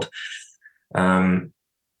world.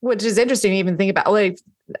 Which is interesting to even think about. Like,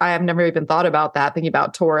 I have never even thought about that, thinking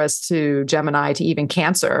about Taurus to Gemini to even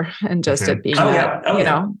Cancer, and just it being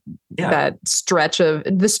that stretch of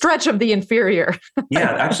the inferior.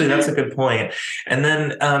 Yeah, actually, that's a good point. And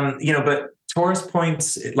then, but Taurus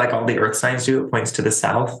points, like all the earth signs do, it points to the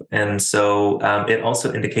south. And so it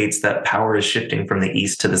also indicates that power is shifting from the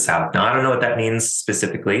east to the south. Now, I don't know what that means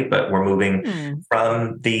specifically, but we're moving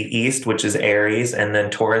from the east, which is Aries, and then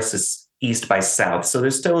Taurus is east by south. So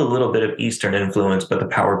there's still a little bit of Eastern influence, but the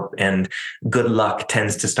power and good luck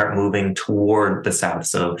tends to start moving toward the south.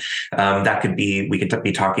 So that could be, we could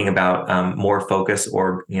be talking about more focus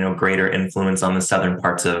or, greater influence on the southern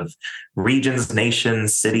parts of regions,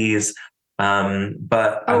 nations, cities.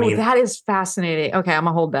 But I mean, that is fascinating. Okay, I'm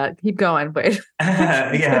gonna hold that. Keep going, but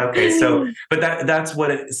yeah, okay. So, but that's what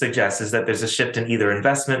it suggests, is that there's a shift in either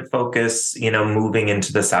investment focus, moving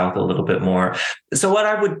into the south a little bit more. So, what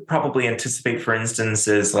I would probably anticipate, for instance,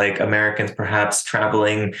 is like Americans perhaps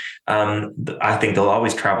traveling. I think they'll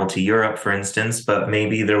always travel to Europe, for instance, but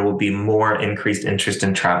maybe there will be more increased interest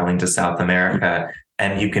in traveling to South America.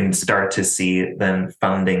 And you can start to see then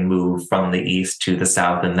funding move from the east to the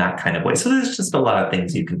south in that kind of way. So there's just a lot of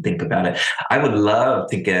things you can think about it. I would love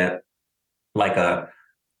to get like a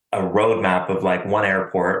roadmap of like one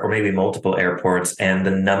airport or maybe multiple airports and the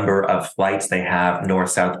number of flights they have north,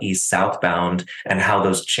 south, east, southbound, and how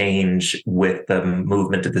those change with the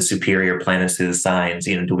movement of the superior planets to the signs.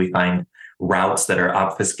 Do we find routes that are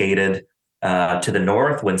obfuscated to the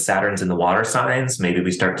north when Saturn's in the water signs? Maybe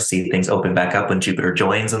we start to see things open back up when Jupiter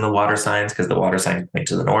joins in the water signs, because the water signs point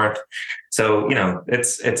to the north. So,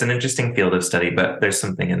 it's an interesting field of study, but there's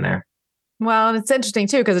something in there. Well, and it's interesting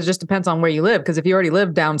too, because it just depends on where you live. Because if you already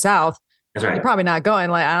live down south, that's right, you're probably not going.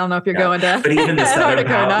 Like, I don't know if you're going to, but even the southern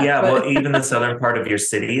part, well, even the southern part of your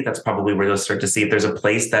city, that's probably where you'll start to see if there's a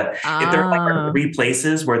place that, if there are 3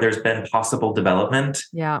 places where there's been possible development,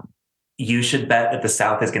 you should bet that the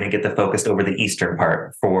south is going to get the focus over the eastern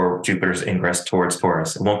part for Jupiter's ingress towards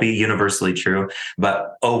Taurus. It won't be universally true,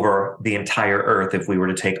 but over the entire Earth, if we were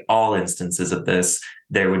to take all instances of this,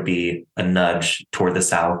 there would be a nudge toward the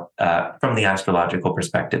south from the astrological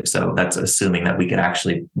perspective. So that's assuming that we could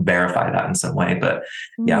actually verify that in some way. But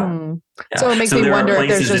yeah. So it makes me wonder if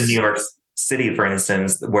there's just in New York City, for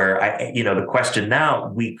instance, where the question now,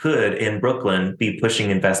 we could in Brooklyn be pushing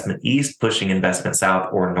investment east, pushing investment south,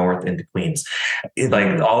 or north into Queens.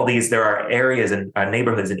 Like all these, there are areas and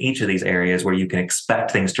neighborhoods in each of these areas where you can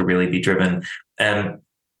expect things to really be driven. And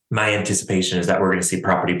my anticipation is that we're going to see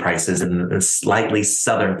property prices in the slightly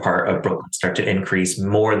southern part of Brooklyn start to increase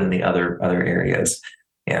more than the other areas.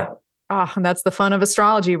 Yeah. Oh, and that's the fun of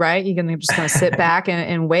astrology, right? You can just kind of sit back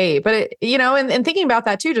and wait. But, and thinking about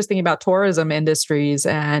that too, just thinking about tourism industries,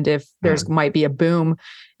 and if there's might be a boom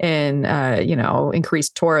in,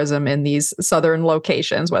 increased tourism in these southern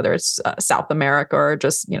locations, whether it's South America or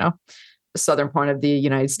just, the southern part of the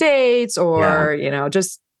United States, or,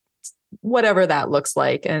 just whatever that looks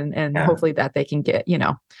like. And hopefully that they can get,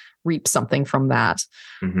 reap something from that.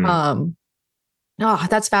 Oh,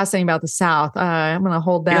 that's fascinating about the South. I'm going to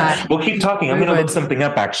hold that. Yeah, we'll keep talking. I'm going to look something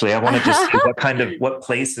up, actually. I want to just see what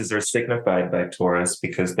places are signified by Taurus,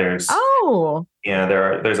 because there's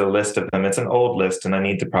there's a list of them. It's an old list, and I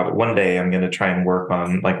need to probably one day I'm going to try and work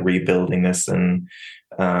on like rebuilding this. And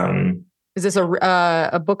is this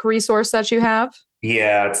a book resource that you have?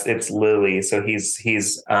 Yeah, it's Lilly. So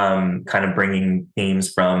he's kind of bringing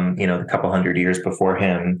themes from a couple hundred years before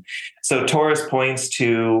him. So Taurus points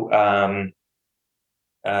to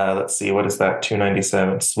let's see, what is that?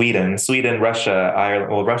 297. Sweden, Russia,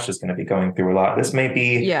 Ireland. Well, Russia's going to be going through a lot. This may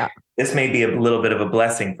be a little bit of a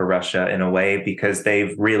blessing for Russia in a way, because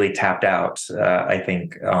they've really tapped out, I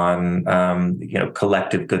think, on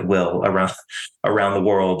collective goodwill around the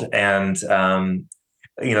world. And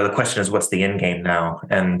the question is, what's the end game now?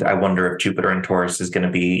 And I wonder if Jupiter and Taurus is going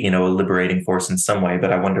to be, a liberating force in some way,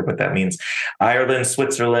 but I wonder what that means. Ireland,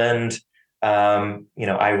 Switzerland,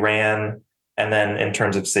 Iran. And then in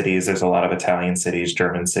terms of cities, there's a lot of Italian cities,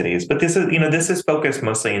 German cities, but this is focused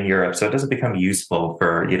mostly in Europe. So it doesn't become useful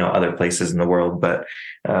for, other places in the world. But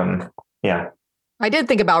yeah. I did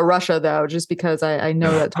think about Russia, though, just because I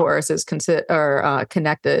know that Taurus is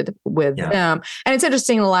connected with them. And it's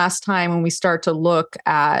interesting, the last time when we start to look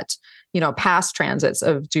at, past transits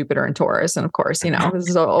of Jupiter and Taurus. And of course, this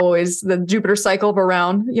is always the Jupiter cycle of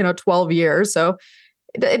around, 12 years. So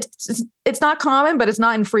it's not common, but it's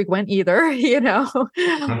not infrequent either,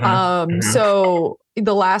 So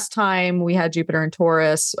the last time we had Jupiter and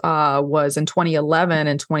Taurus was in 2011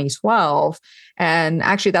 and 2012. And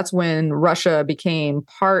actually, that's when Russia became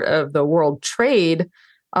part of the World Trade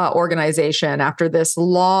Organization after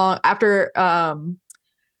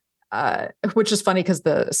which is funny because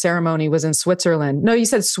the ceremony was in Switzerland. No, you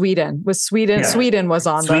said Sweden. Yeah. Sweden was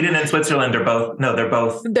on Sweden and Switzerland are both. No, they're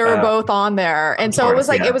both. They were both on there, and so it was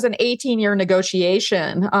like it was an 18-year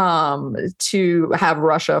negotiation to have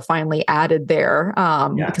Russia finally added there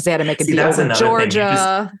because they had to make a deal with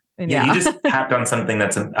Georgia. You just tapped on something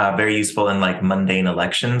that's very useful in like mundane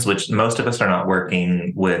elections, which most of us are not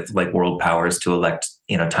working with like world powers to elect,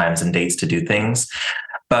 times and dates to do things.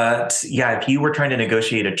 But yeah, if you were trying to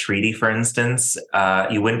negotiate a treaty, for instance,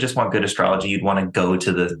 you wouldn't just want good astrology. You'd want to go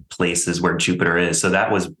to the places where Jupiter is. So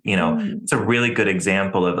that was, it's a really good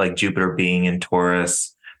example of like Jupiter being in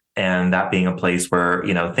Taurus and that being a place where,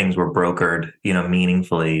 things were brokered,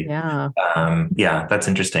 meaningfully. Yeah. That's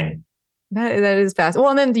interesting. That is fast. Well,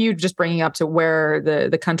 and then you just bringing up to where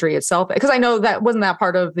the country itself, because I know that wasn't that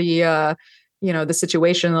part of the, the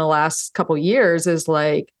situation in the last couple of years is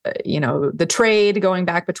like, the trade going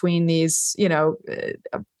back between these,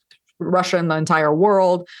 Russia and the entire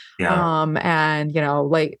world. Yeah. And,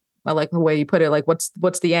 like, I like the way you put it, like,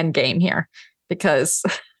 what's the end game here? Because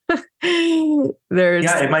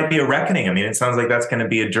it might be a reckoning. I mean, it sounds like that's going to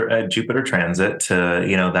be a Jupiter transit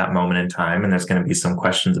to, that moment in time. And there's going to be some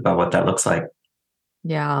questions about what that looks like.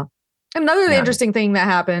 Yeah. Another interesting thing that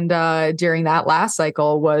happened during that last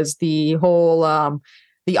cycle was the whole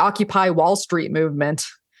the Occupy Wall Street movement.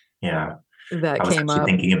 Yeah. That I was came actually up.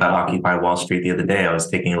 thinking about Occupy Wall Street the other day. I was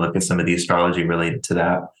taking a look at some of the astrology related to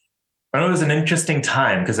that. And it was an interesting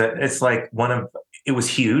time because it's like it was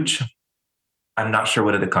huge. I'm not sure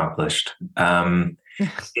what it accomplished. I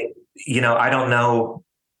don't know.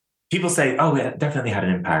 People say, oh, it definitely had an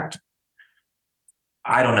impact.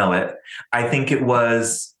 I don't know it. I think it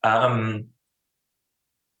was, an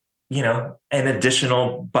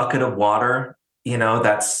additional bucket of water,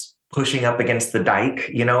 that's pushing up against the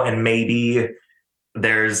dike, and maybe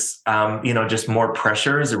there's, just more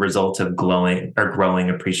pressure as a result of growing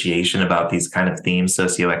appreciation about these kind of themes,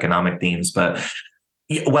 socioeconomic themes. But,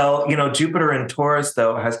 Jupiter and Taurus,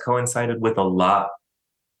 though, has coincided with a lot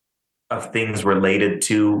of things related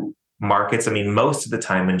to markets. I mean, most of the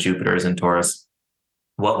time when Jupiter is in Taurus,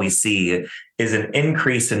 what we see is an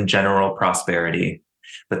increase in general prosperity.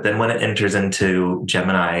 But then when it enters into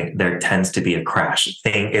Gemini, there tends to be a crash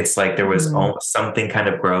thing. It's like there was something kind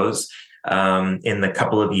of grows in the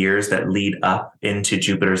couple of years that lead up into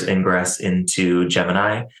Jupiter's ingress into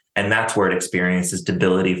Gemini. And that's where it experiences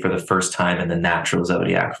debility for the first time in the natural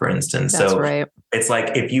zodiac, for instance. That's right. It's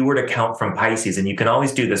like if you were to count from Pisces, and you can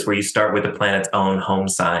always do this where you start with the planet's own home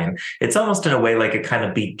sign, it's almost in a way like it kind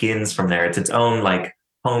of begins from there. It's its own like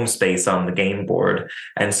home space on the game board.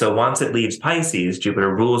 And so once it leaves Pisces,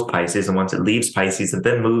 Jupiter rules Pisces. And once it leaves Pisces, it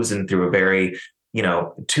then moves in through a very,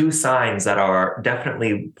 two signs that are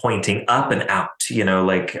definitely pointing up and out,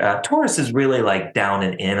 Taurus is really like down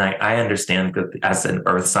and in. I understand that as an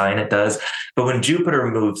earth sign, it does. But when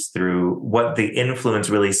Jupiter moves through, what the influence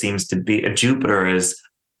really seems to be, Jupiter is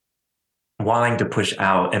wanting to push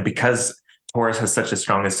out. And because Taurus has such a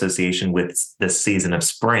strong association with this season of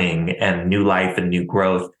spring and new life and new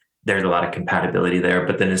growth, there's a lot of compatibility there.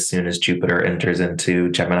 But then as soon as Jupiter enters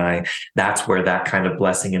into Gemini, that's where that kind of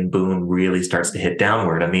blessing and boon really starts to hit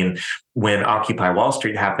downward. I mean, when Occupy Wall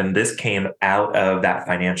Street happened, this came out of that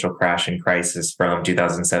financial crash and crisis from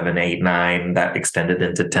 2007, 8, 9, that extended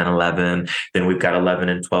into 10, 11. Then we've got 11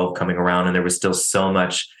 and 12 coming around, and there was still so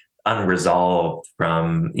much unresolved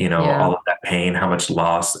from, all of that pain, how much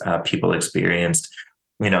loss people experienced,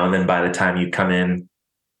 and then by the time you come in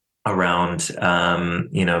around,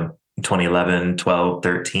 2011, 12,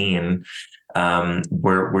 13,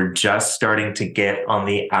 we're just starting to get on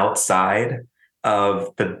the outside of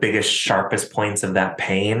the biggest, sharpest points of that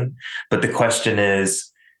pain. But the question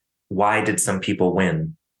is, why did some people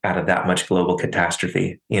win? out of that much global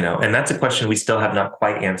catastrophe, and that's a question we still have not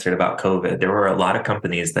quite answered about COVID. There were a lot of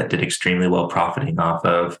companies that did extremely well profiting off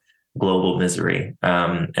of global misery.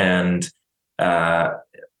 So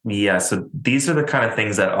these are the kind of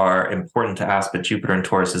things that are important to ask, but Jupiter and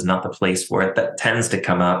Taurus is not the place for it. That tends to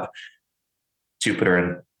come up.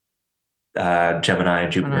 Jupiter and Gemini,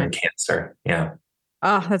 Jupiter and Cancer. Yeah.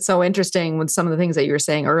 Oh, that's so interesting with some of the things that you were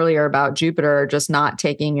saying earlier about Jupiter just not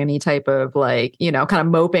taking any type of kind of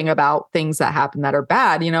moping about things that happen that are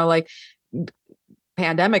bad, like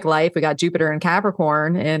pandemic life. We got Jupiter in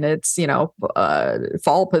Capricorn in its,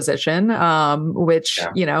 fall position, which,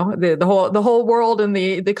 the whole world and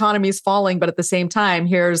the economy is falling. But at the same time,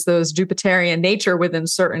 here's those Jupiterian nature within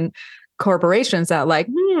certain corporations that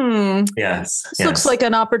this looks like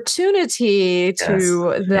an opportunity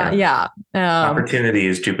to that. Yeah. Opportunity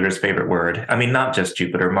is Jupiter's favorite word. I mean, not just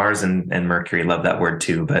Jupiter, Mars and Mercury love that word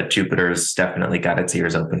too, but Jupiter's definitely got its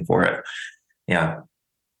ears open for it. Yeah.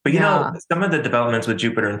 But, some of the developments with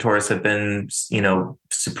Jupiter and Taurus have been,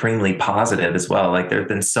 supremely positive as well. Like there have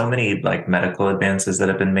been so many medical advances that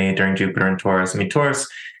have been made during Jupiter and Taurus. I mean, Taurus,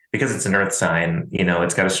 because it's an earth sign,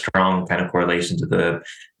 it's got a strong kind of correlation to the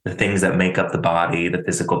things that make up the body, the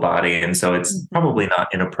physical body. And so it's probably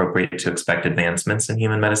not inappropriate to expect advancements in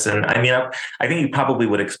human medicine. I mean, I think you probably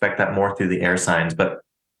would expect that more through the air signs, but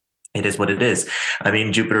it is what it is. I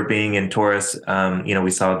mean, Jupiter being in Taurus,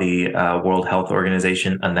 we saw the World Health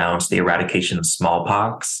Organization announce the eradication of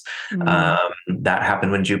smallpox. That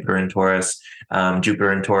happened when Jupiter in Taurus.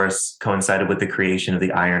 Jupiter in Taurus coincided with the creation of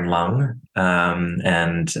the iron lung.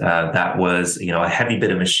 That was, a heavy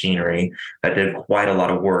bit of machinery that did quite a lot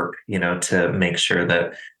of work, to make sure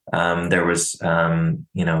that there was,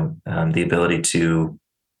 the ability to,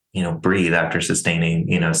 breathe after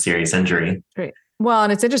sustaining, serious injury. Right. Well,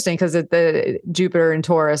 and it's interesting because the Jupiter and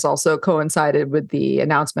Taurus also coincided with the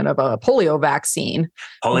announcement of a polio vaccine.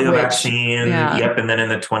 Yep. And then in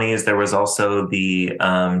the 1920s, there was also the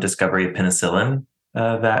discovery of penicillin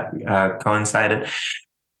that coincided.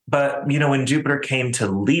 But, when Jupiter came to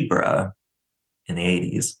Libra in the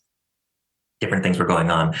 1980s, different things were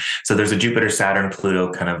going on. So there's a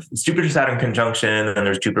Jupiter-Saturn-Pluto Jupiter-Saturn conjunction, and then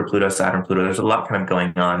there's Jupiter-Pluto, Saturn-Pluto. There's a lot kind of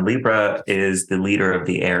going on. Libra is the leader of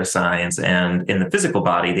the air signs. And in the physical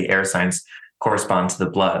body, the air signs correspond to the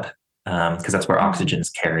blood because that's where oxygen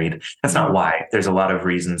is carried. That's not why. There's a lot of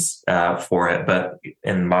reasons for it. But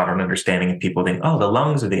in modern understanding, people think, the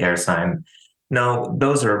lungs are the air sign. No,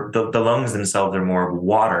 those are the lungs themselves are more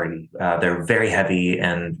watery. They're very heavy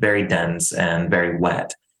and very dense and very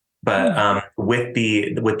wet. But with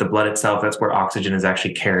the blood itself, that's where oxygen is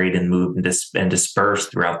actually carried and moved and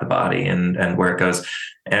dispersed throughout the body and where it goes.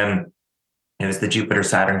 And it was the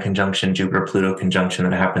Jupiter-Saturn conjunction, Jupiter-Pluto conjunction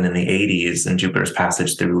that happened in the 1980s and Jupiter's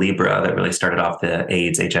passage through Libra that really started off the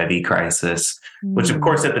AIDS HIV crisis, which of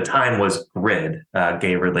course at the time was GRID,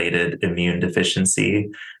 gay-related immune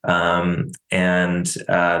deficiency. That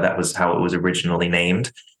was how it was originally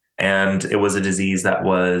named. And it was a disease that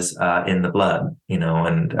was in the blood,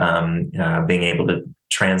 and being able to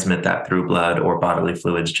transmit that through blood or bodily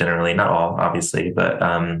fluids generally, not all, obviously. But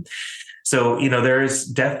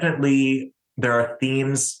there are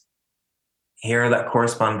themes here that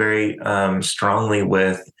correspond very strongly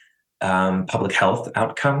with public health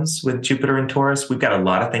outcomes with Jupiter and Taurus. We've got a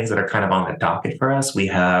lot of things that are kind of on the docket for us. We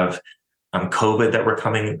have COVID that we're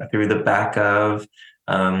coming through the back of.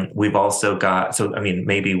 We've also got,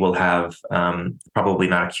 maybe we'll have probably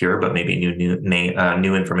not a cure, but maybe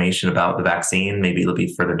new information about the vaccine. Maybe there'll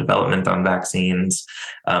be further development on vaccines,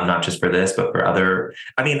 not just for this, but for other.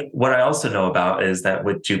 What I also know about is that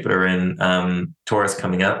with Jupiter and Taurus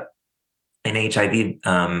coming up, an HIV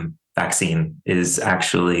vaccine is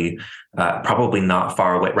actually probably not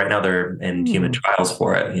far away. Right now, they're in human trials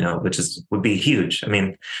for it, which would be huge.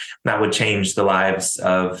 That would change the lives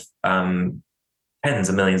of tens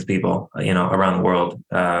of millions of people, around the world,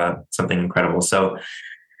 something incredible. So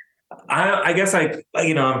I guess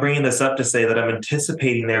I'm bringing this up to say that I'm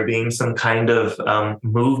anticipating there being some kind of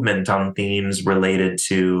movement on themes related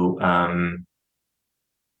to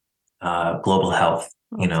global health,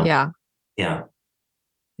 Yeah. Yeah.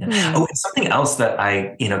 Oh, and something else that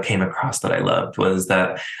I, came across that I loved was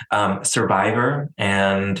that Survivor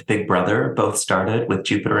and Big Brother both started with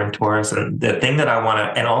Jupiter and Taurus. And the thing that I want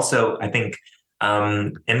to, and also I think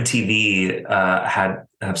MTV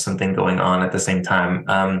have something going on at the same time.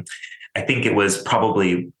 I think it was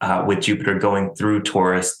probably with Jupiter going through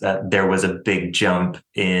Taurus that there was a big jump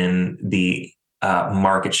in the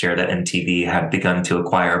market share that MTV had begun to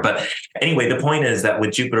acquire. But anyway, the point is that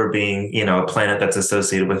with Jupiter being, a planet that's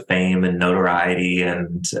associated with fame and notoriety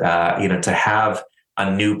and, to have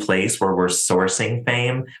a new place where we're sourcing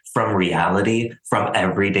fame from reality, from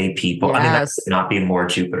everyday people. Yes. I mean, that could not be more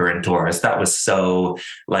Jupiter and Taurus. That was so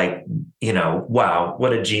like, wow,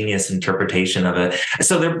 what a genius interpretation of it.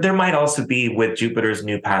 So there might also be, with Jupiter's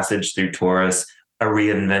new passage through Taurus, a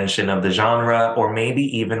reinvention of the genre, or maybe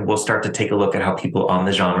even we'll start to take a look at how people on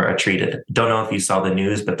the genre are treated. Don't know if you saw the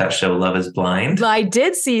news, but that show Love is Blind. I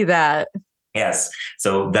did see that. Yes.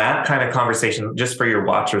 So that kind of conversation, just for your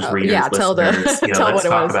watchers, readers, yeah, listeners, let's talk was.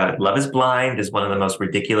 about it. Love is Blind is one of the most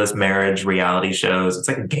ridiculous marriage reality shows. It's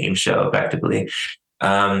like a game show, effectively.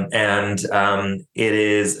 It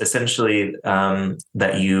is essentially that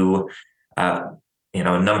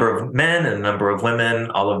a number of men and a number of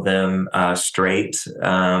women, all of them straight,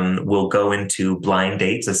 will go into blind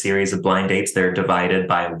dates, a series of blind dates. They're divided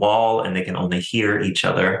by a wall and they can only hear each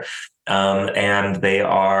other. And they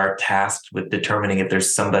are tasked with determining if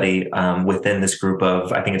there's somebody within this group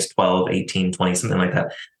of, I think it's 12, 18, 20, something like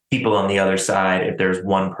that, people on the other side, if there's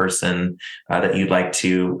one person that you'd like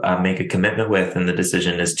to make a commitment with, and the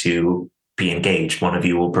decision is to be engaged. One of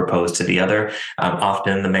you will propose to the other.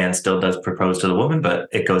 Often the man still does propose to the woman, but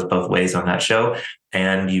it goes both ways on that show.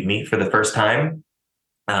 And you meet for the first time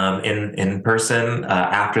in person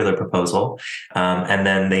after the proposal. And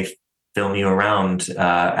then they film you around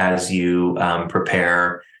as you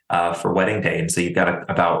prepare for wedding day. And so you've got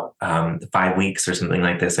about 5 weeks or something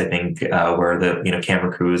like this, I think, where the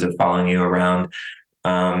camera crews are following you around.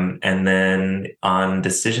 And then on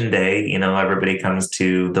decision day, everybody comes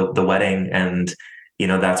to the wedding, and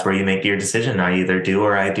that's where you make your decision. I either do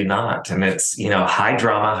or I do not. And it's high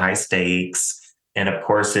drama, high stakes. And of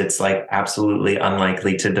course, it's like absolutely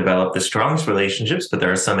unlikely to develop the strongest relationships, but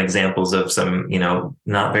there are some examples of some,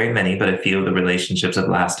 not very many, but a few of the relationships have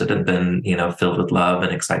lasted and been, filled with love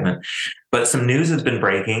and excitement. But some news has been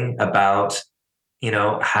breaking about,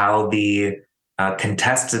 how the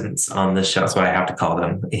contestants on this show, that's what I have to call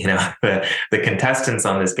them, the contestants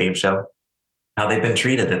on this game show, how they've been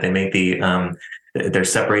treated, that they make they're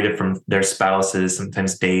separated from their spouses,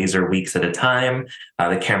 sometimes days or weeks at a time.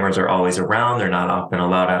 The cameras are always around. They're not often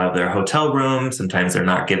allowed out of their hotel room. Sometimes they're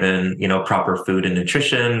not given, proper food and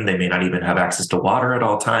nutrition. They may not even have access to water at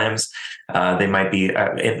all times. They might be,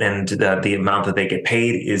 and the amount that they get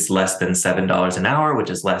paid is less than $7 an hour, which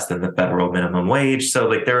is less than the federal minimum wage.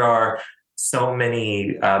 So there are so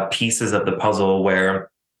many pieces of the puzzle where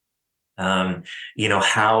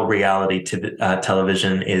how reality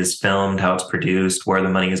television is filmed, how it's produced, where the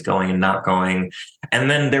money is going and not going.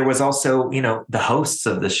 And then there was also, the hosts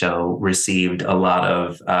of the show received a lot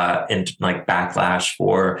of backlash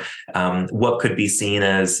for what could be seen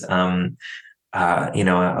as, a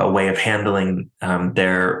way of handling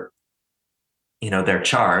their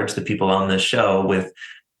charge, the people on the show, with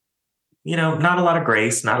not a lot of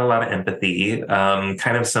grace, not a lot of empathy,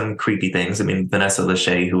 kind of some creepy things. I mean, Vanessa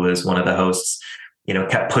Lachey, who was one of the hosts,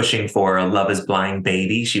 kept pushing for a Love is Blind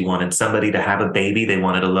baby. She wanted somebody to have a baby. They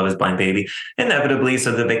wanted a Love is Blind baby, inevitably,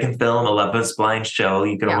 so that they can film a Love is Blind show.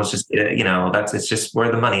 You can almost just, it's just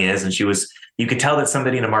where the money is. And you could tell that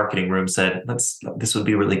somebody in a marketing room said, this would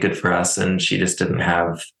be really good for us. And she just didn't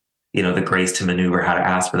have the grace to maneuver how to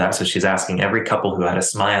ask for that. So she's asking every couple who had a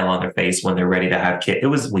smile on their face when they're ready to have kids. It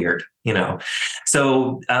was weird,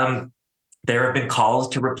 So there have been calls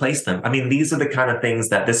to replace them. I mean, these are the kind of things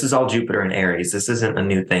that, this is all Jupiter and Aries. This isn't a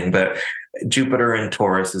new thing, but Jupiter and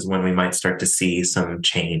Taurus is when we might start to see some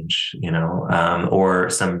change, or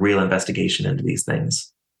some real investigation into these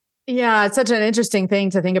things. Yeah, it's such an interesting thing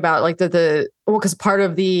to think about, like because part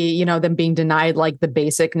of the, them being denied like the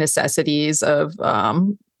basic necessities of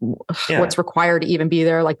what's required to even be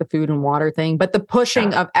there, like the food and water thing, but the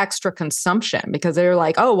pushing of extra consumption, because they're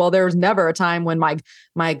like, oh, well, there was never a time when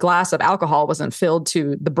my glass of alcohol wasn't filled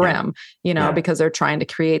to the brim, because they're trying to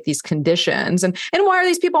create these conditions. And why are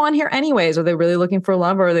these people on here anyways? Are they really looking for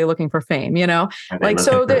love, or are they looking for fame?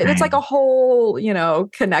 It's like a whole,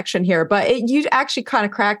 connection here. But you actually kind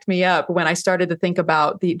of cracked me up when I started to think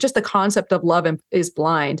about the concept of love is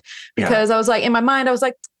blind, because I was like, in my mind, I was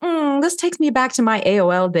like, this takes me back to my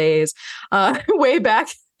AOL days, way back.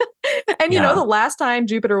 And, the last time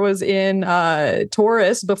Jupiter was in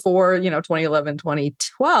Taurus before, 2011,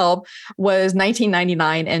 2012 was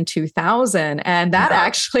 1999 and 2000. And that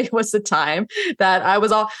actually was the time that I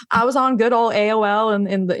was on good old AOL and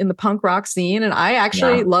in the punk rock scene. And I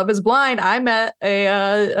actually, Love is Blind, I met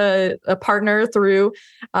a partner through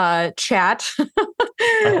chat.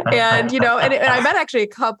 And, and I met actually a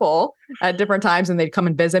couple at different times, and they'd come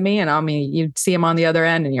and visit me. And you'd see them on the other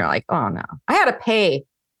end and you're like, oh no, I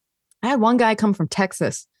had one guy come from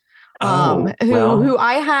Texas. Who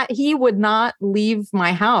I had, he would not leave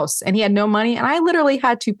my house and he had no money. And I literally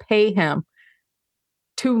had to pay him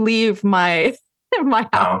to leave my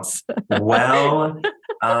house. Well,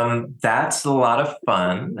 that's a lot of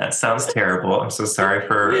fun. That sounds terrible. I'm so sorry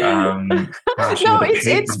for gosh, no,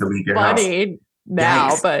 it's to leave your funny house now,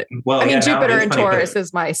 Yikes. but well, I mean, Jupiter and Taurus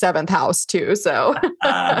is my 7th house too. So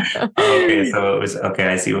okay, so it was okay.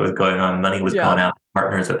 I see what was going on. Money was going out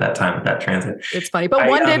partners at that time with that transit. It's funny, but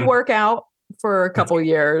one did work out for a couple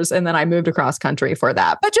years, and then I moved across country for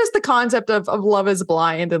that. But just the concept of Love Is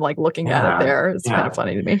Blind and like looking at it there is kind of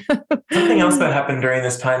funny to me. Something else that happened during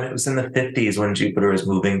this time, it was in the 50s when Jupiter was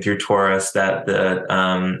moving through Taurus that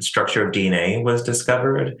the structure of DNA was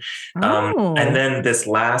discovered. And then this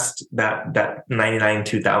last, that 99,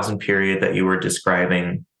 2000 period that you were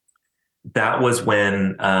describing, that was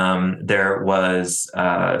when there was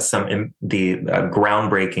the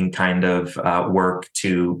groundbreaking kind of work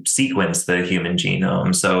to sequence the human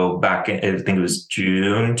genome. So back in, I think it was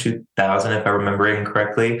June 2000, if I'm remembering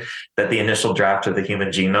correctly, that the initial draft of the human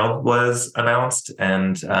genome was announced.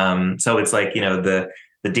 And so it's like, the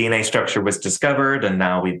DNA structure was discovered and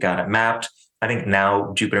now we've got it mapped. I think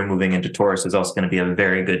now Jupiter moving into Taurus is also going to be a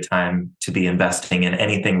very good time to be investing in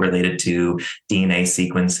anything related to DNA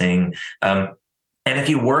sequencing. And if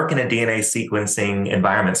you work in a DNA sequencing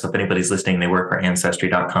environment, so if anybody's listening, they work for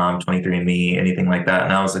Ancestry.com, 23andMe, anything like that,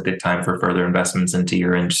 now is a good time for further investments into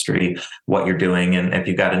your industry, what you're doing. And if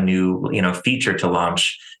you've got a new, feature to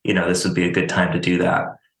launch, this would be a good time to do that.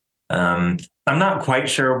 I'm not quite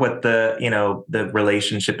sure what the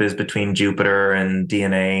relationship is between Jupiter and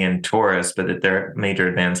DNA and Taurus, but that their major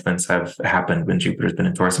advancements have happened when Jupiter's been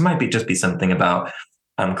in Taurus. It might just be something about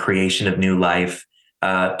creation of new life.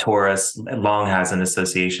 Taurus long has an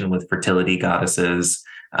association with fertility goddesses,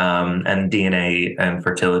 and DNA and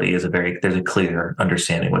fertility is there's a clear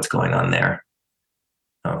understanding what's going on there.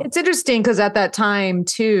 It's interesting because at that time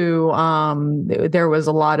too, there was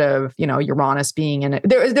a lot of, Uranus being in it.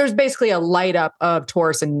 There's basically a light up of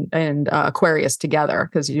Taurus and Aquarius together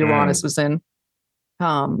because Uranus was in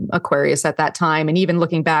Aquarius at that time. And even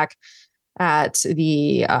looking back at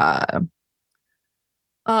the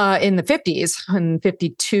in the 50s, in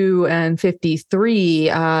 52 and 53,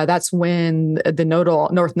 that's when the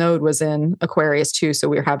North Node was in Aquarius too. So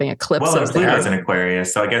we were having eclipses. Well, Pluto's in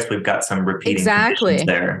Aquarius, so I guess we've got some repeating conditions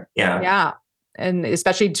there. Yeah. Yeah. And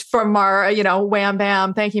especially from our, wham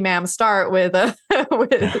bam, thank you, ma'am, start with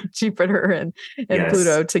Jupiter and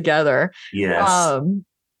Pluto together. Yes.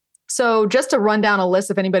 So just to run down a list,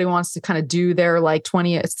 if anybody wants to kind of do their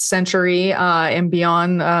 20th century and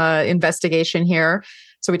beyond investigation here.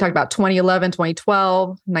 So we talked about 2011, 2012,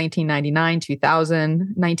 1999, 2000,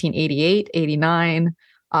 1988, 89,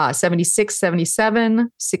 76,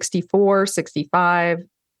 77, 64, 65,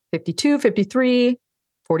 52, 53,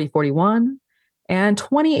 40, 41, and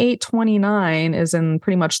 28, 29 is in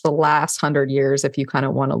pretty much the last 100 years if you kind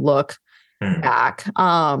of want to look back.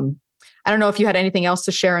 I don't know if you had anything else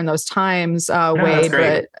to share in those times, Wade,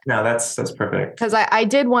 but no, that's perfect. Because I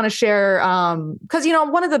did want to share, because,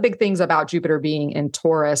 one of the big things about Jupiter being in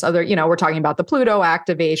Taurus, we're talking about the Pluto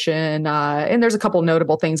activation, and there's a couple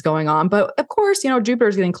notable things going on. But of course, Jupiter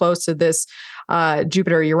is getting close to this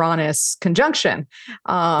Jupiter-Uranus conjunction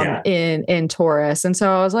in Taurus. And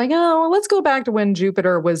so I was like, let's go back to when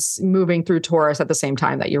Jupiter was moving through Taurus at the same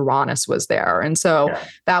time that Uranus was there. And so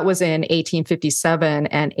that was in 1857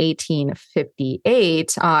 and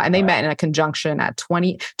 1858. And they met in a conjunction at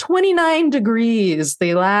 29 degrees,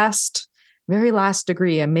 the very last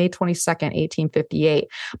degree on May 22nd, 1858.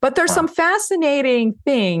 But there's some fascinating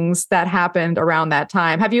things that happened around that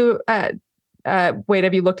time. Have you, Wade,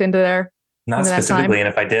 have you looked into there? Not specifically, and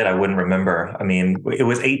if I did, I wouldn't remember. I mean, it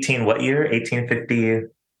was what year? 1850?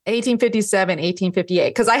 1857, 1858.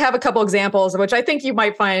 Because I have a couple examples, which I think you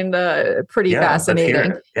might find pretty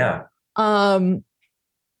fascinating. Yeah.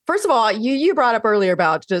 First of all, you brought up earlier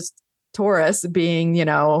about just Taurus being,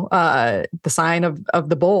 the sign of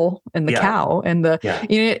the bull and the cow and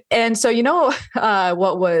and so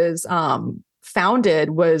what was founded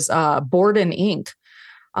was Borden Inc.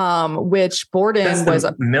 Which Borden was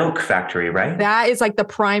a milk factory, right? That is like the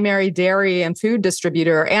primary dairy and food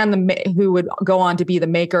distributor, and who would go on to be the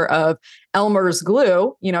maker of Elmer's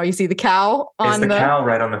glue. You see the cow on the cow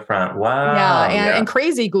right on the front. Wow. Yeah, and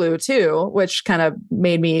Crazy Glue too, which kind of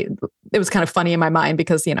made me. It was kind of funny in my mind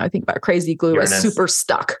because I think about Crazy Glue as super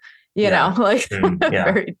stuck.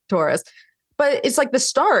 Very Taurus. But it's like the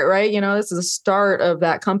start, right? This is the start of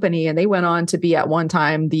that company, and they went on to be at one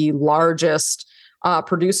time the largest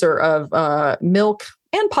producer of milk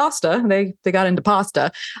and pasta. They got into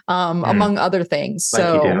pasta, among other things.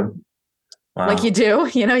 So Like you Wow.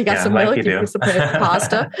 do, you got Yeah, some like milk, you you do. put some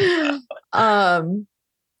pasta. Um,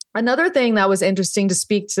 Another thing that was interesting to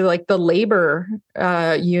speak to, like the labor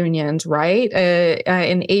unions, right?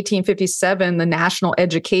 In 1857, the National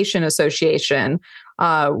Education Association,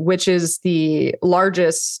 which is the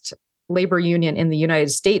largest labor union in the United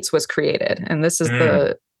States, was created, and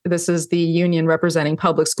Mm, this is the union representing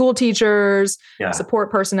public school teachers, yeah.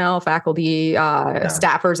 support personnel, faculty, Yeah.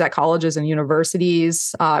 staffers at colleges and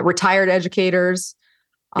universities, retired educators,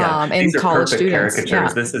 Yeah, these and are college perfect students. caricatures.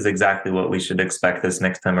 Yeah. This is exactly what we should expect this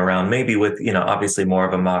next time around. Maybe with, obviously more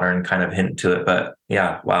of a modern kind of hint to it. But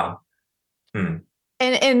yeah, wow. Hmm.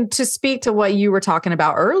 And to speak to what you were talking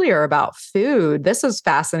about earlier about food, this is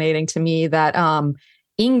fascinating to me that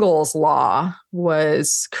Ingalls law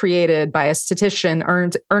was created by a statistician,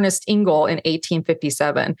 Ernest Ingal, in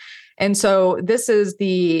 1857. And so this is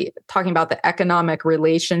the talking about the economic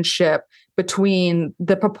relationship between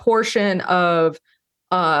the proportion of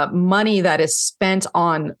money that is spent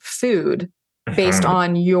on food based Mhm.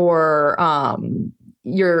 on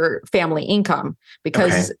your family income,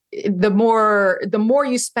 because Okay. the more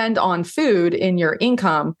you spend on food in your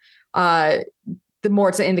income, uh, the more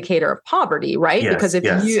it's an indicator of poverty, right? Because Yes.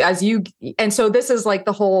 if you Yes. as you and so this is like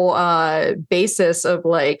the whole basis of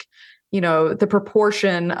like the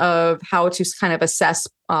proportion of how to kind of assess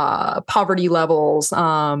poverty levels,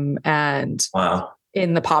 and Wow.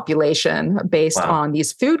 in the population based Wow. on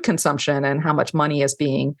these food consumption and how much money is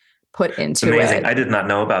being put It's into amazing. it. I did not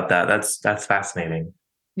know about that. That's fascinating.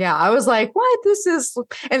 Yeah, I was like, what? This is,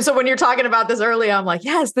 and so when you're talking about this earlier, I'm like,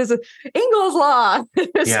 yes, this is Ingalls law.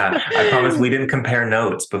 Yeah, I promise we didn't compare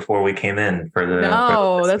notes before we came in for the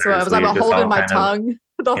No, that's what I listeners. was. I'm We just holding all my kind of tongue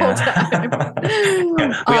the whole time. yeah.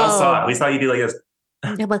 Yeah. We all saw it. We saw you do like this.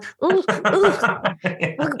 Yeah, but ooh,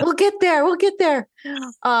 ooh, we'll get there. We'll get there. Um,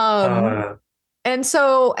 uh, and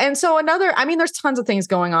so another, I mean, there's tons of things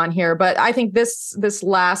going on here, but I think this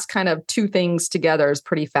last kind of two things together is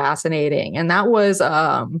pretty fascinating. And that was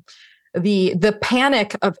the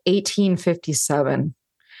panic of 1857.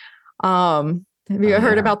 Have you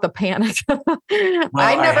heard yeah. about the panic? Well,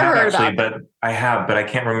 I I never have heard actually, about it. but I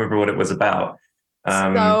can't remember what it was about.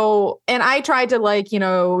 Um, So, and I tried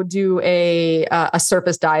to do a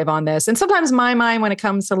surface dive on this. And sometimes my mind, when it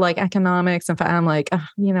comes to like economics, and I'm like,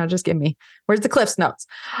 just give me, where's the Cliff's notes?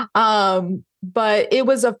 But it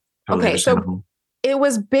was totally okay. So understandable. it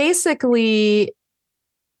was basically,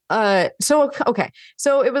 so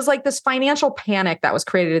it was like this financial panic that was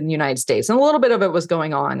created in the United States, and a little bit of it was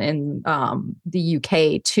going on in the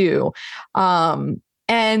UK too.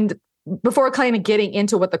 And before kind of getting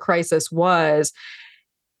into what the crisis was,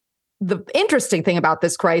 the interesting thing about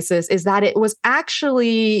this crisis is that it was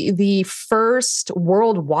actually the first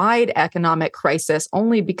worldwide economic crisis,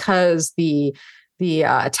 only because the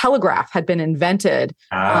telegraph had been invented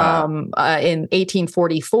Ah, in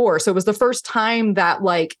 1844. So it was the first time that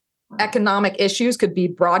like economic issues could be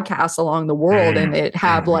broadcast along the world, and it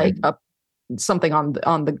have like mhm. a something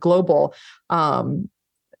on the global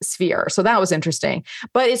sphere. So that was interesting.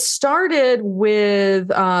 But it started with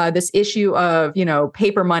this issue of,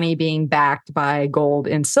 paper money being backed by gold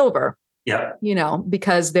and silver. Yeah,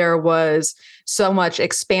 Because there was so much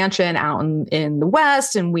expansion out in the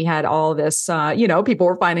West, and we had all this, people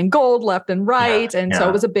were finding gold left and yeah, right. And so it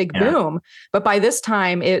yeah, was a big yeah, boom. But by this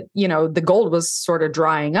time, the gold was sort of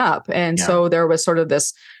drying up. And yeah. so there was sort of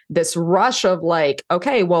this rush of like,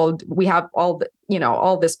 okay, well, we have all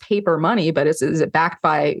this paper money, but is it backed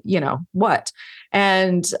by, what?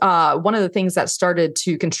 And one of the things that started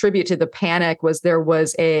to contribute to the panic was there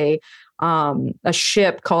was a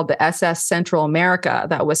ship called the SS Central America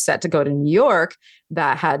that was set to go to New York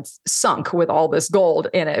that had sunk with all this gold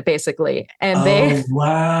in it, basically. And they, Oh,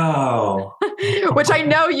 wow. which I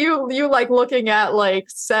know you like looking at, like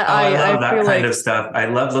set. Oh, I I love that feel kind like of stuff. I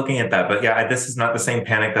love looking at that. But yeah, this is not the same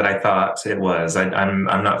panic that I thought it was. I'm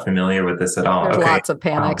not familiar with this at all. there's Okay. lots of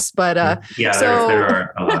Wow. panics, but Yeah, there so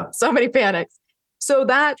are a lot. so many panics. So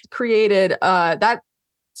that created that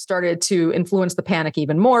started to influence the panic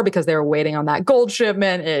even more, because they were waiting on that gold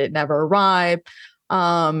shipment. It never arrived.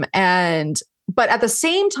 And but at the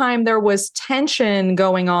same time, there was tension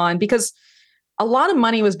going on, because a lot of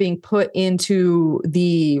money was being put into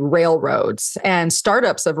the railroads and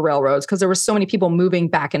startups of railroads, because there were so many people moving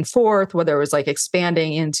back and forth, whether it was like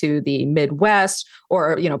expanding into the Midwest,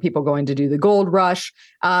 or people going to do the gold rush.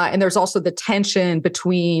 And there's also the tension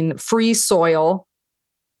between free soil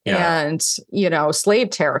Yeah, and slave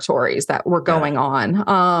territories that were yeah. going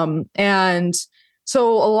on. And so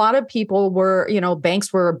a lot of people were,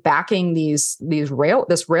 banks were backing this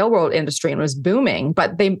railroad industry, and it was booming.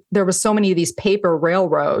 But there was so many of these paper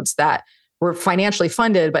railroads that were financially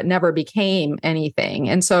funded, but never became anything.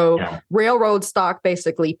 And so railroad stock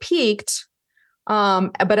basically peaked.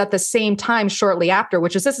 But at the same time, shortly after,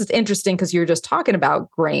 this is interesting because you're just talking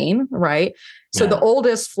about grain, right? So the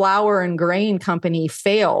oldest flour and grain company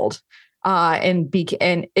failed, and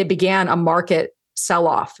it began a market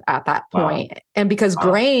sell-off at that point. And because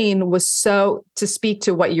grain was to speak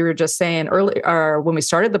to what you were just saying earlier, when we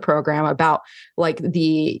started the program about like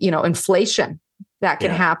the, inflation that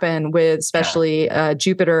can happen with especially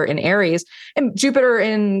Jupiter in Aries and Jupiter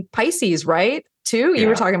in Pisces, right? Too. You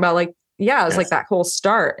were talking about like, it's like that whole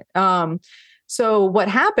start. So what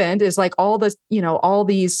happened is like all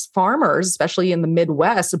these farmers, especially in the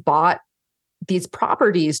Midwest, bought these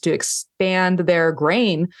properties to expand their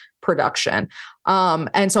grain production.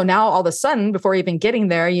 And so now all of a sudden, before even getting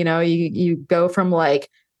there, you go from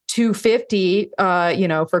like 250,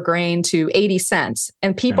 for grain to 80 cents.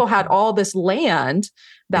 And people had all this land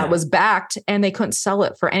that was backed and they couldn't sell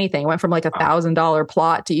it for anything. It went from like $1,000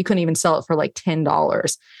 plot to you couldn't even sell it for like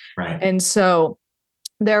 $10. Right. And so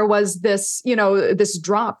there was this, this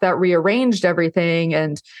drop that rearranged everything.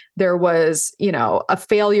 And there was, a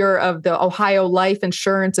failure of the Ohio Life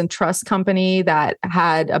Insurance and Trust Company that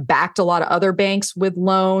had backed a lot of other banks with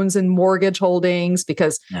loans and mortgage holdings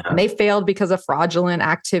and they failed because of fraudulent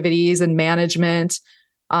activities and management.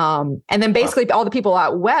 And then basically all the people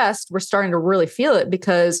out West were starting to really feel it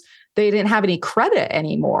because they didn't have any credit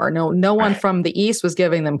anymore. No one from the East was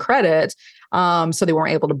giving them credit. So they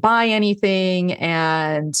weren't able to buy anything,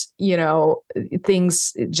 and,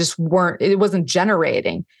 things just it wasn't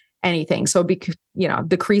generating anything. So,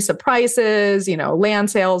 decrease of prices,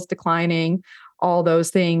 land sales declining, all those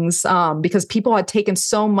things, because people had taken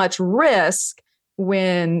so much risk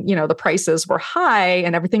when, the prices were high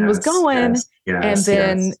and everything was going. And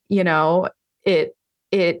then, it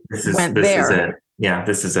went there. This is it. Yeah,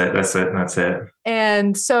 this is it. That's it. That's it.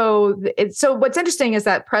 And so what's interesting is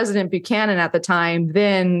that President Buchanan at the time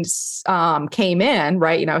then came in,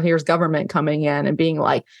 right? Here's government coming in and being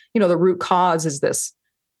like, the root cause is this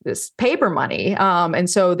paper money. And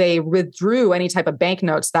so they withdrew any type of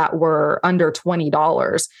banknotes that were under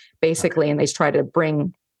 $20, basically. And they tried to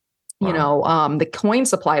bring, the coin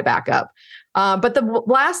supply back up. But the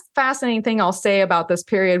last fascinating thing I'll say about this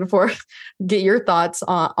period before I get your thoughts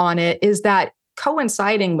on it is that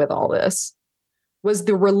coinciding with all this was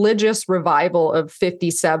the religious revival of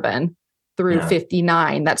 57 through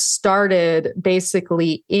 59 that started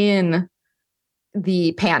basically in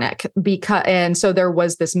the panic and so there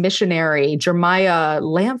was this missionary, Jeremiah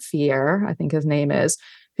Lamphere, I think his name is,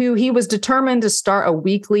 who he was determined to start a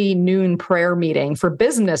weekly noon prayer meeting for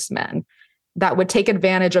businessmen that would take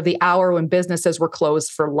advantage of the hour when businesses were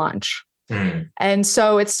closed for lunch. And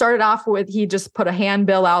so it started off with, he just put a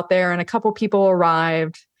handbill out there and a couple people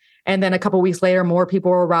arrived. And then a couple weeks later, more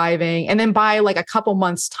people were arriving. And then by like a couple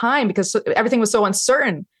months' time, because everything was so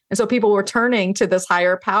uncertain. And so people were turning to this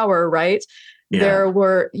higher power, right? There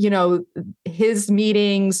were, his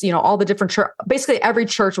meetings, all the different basically every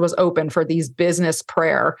church was open for these business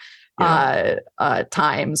prayer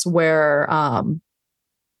times where,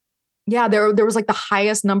 there was like the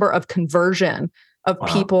highest number of conversion of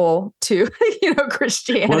people to,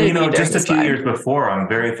 Christianity. Well, just a few years before, I'm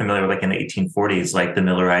very familiar with like in the 1840s, like the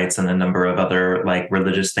Millerites and a number of other like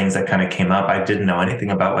religious things that kind of came up. I didn't know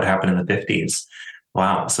anything about what happened in the 50s.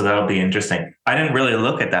 Wow. So that'll be interesting. I didn't really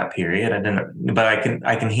look at that period. But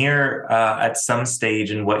I can hear at some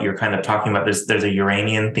stage in what you're kind of talking about, there's a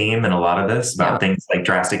Uranian theme in a lot of this about things like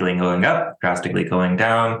drastically going up, drastically going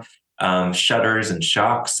down. Shudders and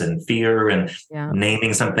shocks and fear and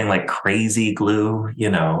naming something like crazy glue,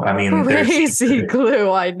 crazy glue.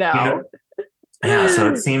 I know.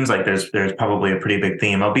 So it seems like there's probably a pretty big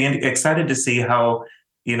theme. I'll be excited to see how,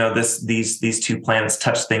 these two planets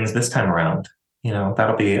touch things this time around.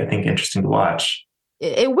 That'll be, I think, interesting to watch.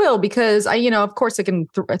 It will, because of course it can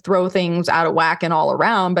throw things out of whack and all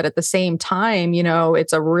around, but at the same time,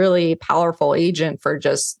 it's a really powerful agent for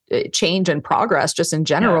just change and progress just in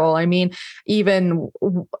general. I mean, even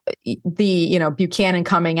the, Buchanan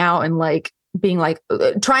coming out and like being like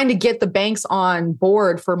trying to get the banks on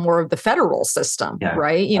board for more of the federal system,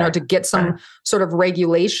 right? To get some sort of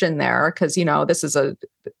regulation there. Cause this is a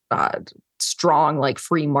strong, like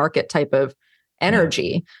free market type of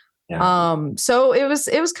energy. So it was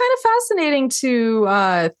kind of fascinating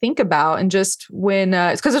to think about, and just when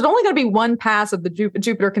because there's only going to be one pass of the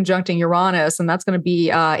Jupiter conjuncting Uranus, and that's going to be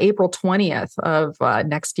April 20th of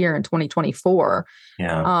next year in 2024.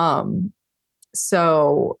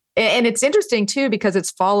 So, and it's interesting too, because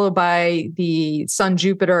it's followed by the Sun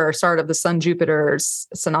Jupiter, start of the Sun Jupiter's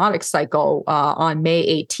synodic cycle on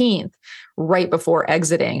May 18th, right before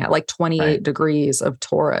exiting at like 28 Right. degrees of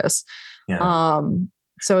Taurus. Yeah.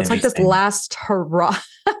 So it's like this Interesting. last hurrah,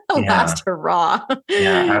 Yeah. last hurrah.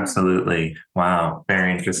 Yeah, absolutely. Wow.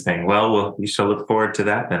 Very interesting. Well, we shall look forward to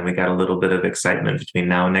that then. We got a little bit of excitement between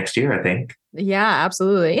now and next year, I think. Yeah,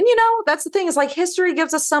 absolutely. And that's the thing is like history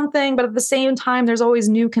gives us something, but at the same time, there's always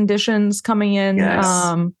new conditions coming in.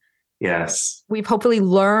 Yes. Yes. We've hopefully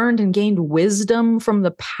learned and gained wisdom from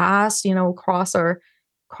the past, cross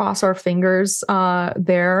our fingers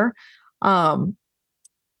there. Um,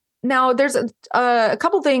 Now, there's a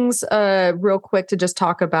couple things real quick to just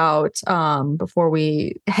talk about before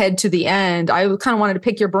we head to the end. I kind of wanted to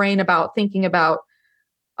pick your brain about thinking about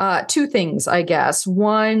two things, I guess.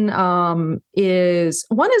 One is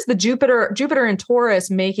the Jupiter and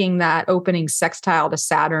Taurus making that opening sextile to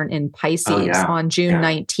Saturn in Oh, Pisces yeah. on June Yeah.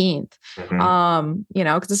 19th. Hmm.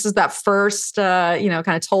 Because this is that first, kind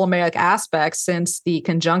of Ptolemaic aspect since the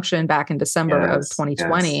conjunction back in December of Yes. Yes.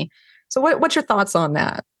 2020. So, what's your thoughts on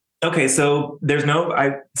that? Okay, so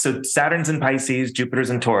so Saturn's in Pisces,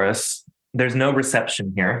 Jupiter's in Taurus. There's no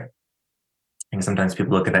reception here. And sometimes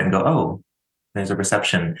people look at that and go, oh, there's a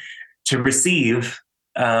reception. To receive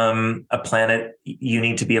a planet, you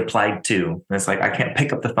need to be applied to. And it's like, I can't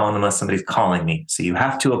pick up the phone unless somebody's calling me. So you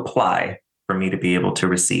have to apply for me to be able to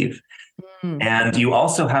receive. Mm. And you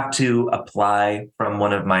also have to apply from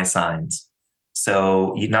one of my signs.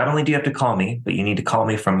 So not only do you have to call me, but you need to call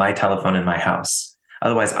me from my telephone in my house.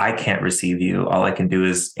 Otherwise, I can't receive you. All I can do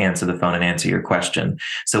is answer the phone and answer your question.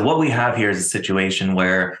 So what we have here is a situation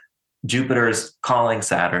where Jupiter is calling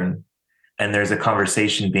Saturn and there's a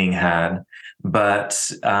conversation being had, but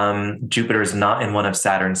Jupiter is not in one of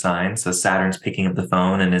Saturn's signs. So Saturn's picking up the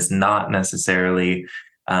phone and is not necessarily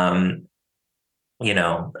um,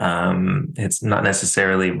 it's not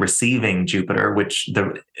necessarily receiving Jupiter, which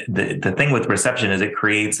the thing with reception is it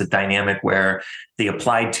creates a dynamic where the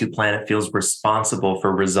applied to planet feels responsible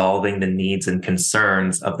for resolving the needs and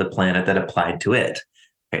concerns of the planet that applied to it.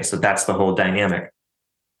 Okay, so that's the whole dynamic.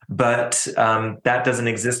 But that doesn't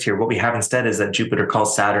exist here. What we have instead is that Jupiter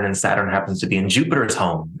calls Saturn and Saturn happens to be in Jupiter's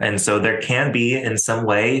home. And so there can be, in some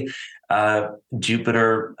way,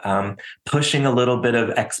 Jupiter pushing a little bit of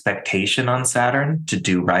expectation on Saturn to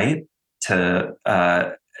do right, to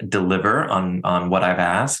deliver on what I've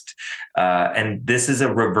asked. And this is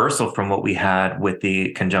a reversal from what we had with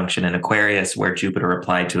the conjunction in Aquarius, where Jupiter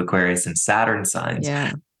applied to Aquarius and Saturn signs.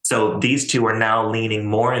 Yeah. So these two are now leaning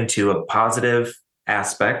more into a positive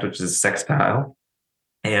aspect, which is sextile.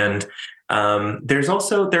 And there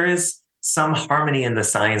is some harmony in the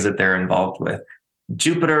signs that they're involved with.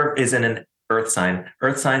 Jupiter is in an earth sign.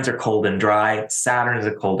 Earth signs are cold and dry. Saturn is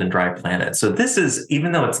a cold and dry planet. So this is,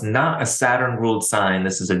 even though it's not a Saturn ruled sign,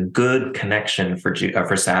 this is a good connection for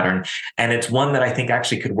Saturn. And it's one that I think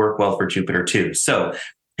actually could work well for Jupiter too. So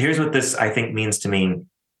here's what this I think means to me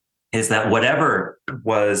is that whatever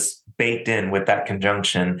was baked in with that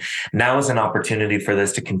conjunction now is an opportunity for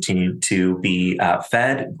this to continue to be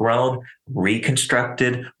fed, grown,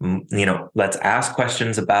 reconstructed. Let's ask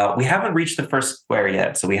questions about, we haven't reached the first square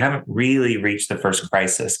yet. So we haven't really reached the first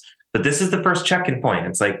crisis, but this is the first check-in point.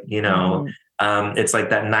 It's like, it's like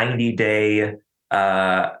that 90-day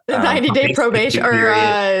 90-day probation or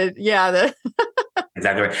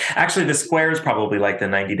Exactly right. Actually, the square is probably like the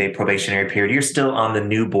 90-day probationary period. You're still on the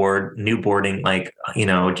new boarding, like,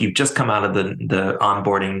 you've just come out of the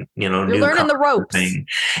onboarding, you're learning the ropes thing.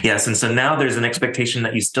 Yes. And so now there's an expectation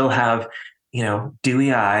that you still have,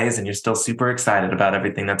 dewy eyes and you're still super excited about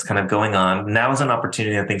everything that's kind of going on. Now is an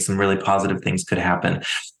opportunity. I think some really positive things could happen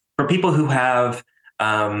for people who have,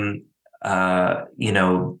 when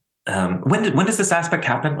does this aspect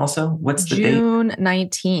happen also? What's the date? June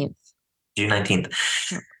 19th. June 19th.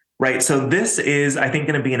 Right. So this is, I think,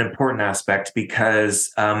 going to be an important aspect because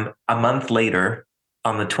a month later,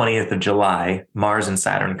 on the 20th of July, Mars and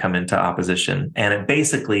Saturn come into opposition. And it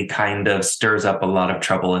basically kind of stirs up a lot of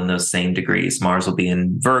trouble in those same degrees. Mars will be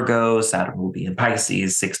in Virgo, Saturn will be in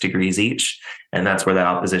Pisces, 6 degrees each. And that's where that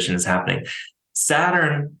opposition is happening.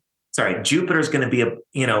 Jupiter is going to be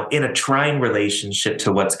in a trine relationship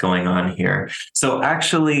to what's going on here. So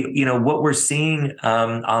actually, what we're seeing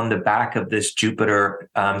on the back of this Jupiter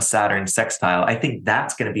Saturn sextile, I think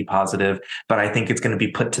that's going to be positive, but I think it's going to be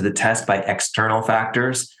put to the test by external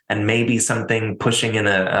factors and maybe something pushing in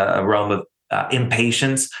a realm of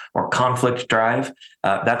impatience or conflict drive.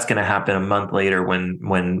 That's going to happen a month later when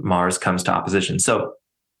Mars comes to opposition. So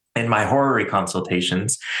in my horary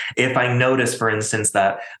consultations, if I notice, for instance,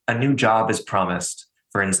 that a new job is promised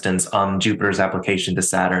for instance, on Jupiter's application to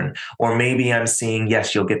Saturn. Or maybe I'm seeing,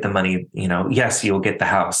 yes, you'll get the money, yes, you'll get the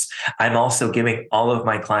house. I'm also giving all of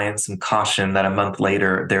my clients some caution that a month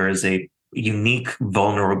later, there is a unique,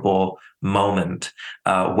 vulnerable moment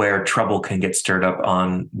where trouble can get stirred up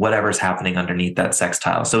on whatever's happening underneath that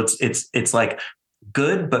sextile. So it's like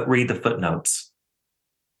good, but read the footnotes.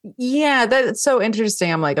 Yeah, that's so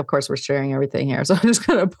interesting. I'm like, of course, we're sharing everything here, so I'm just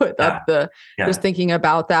gonna put up just thinking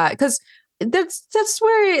about that because that's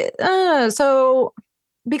where. So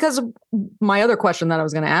because my other question that I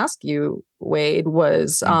was going to ask you, Wade,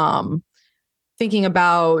 was thinking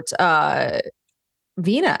about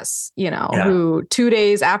Venus. Who 2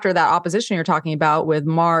 days after that opposition you're talking about with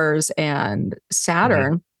Mars and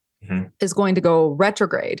Saturn is going to go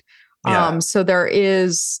retrograde. So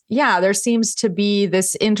there seems to be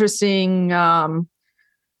this interesting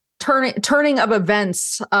turning of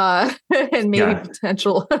events and maybe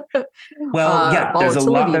potential there's a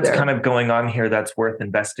lot that's there. kind of going on here that's worth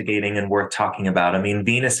investigating and worth talking about. I mean,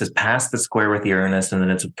 Venus has passed the square with Uranus and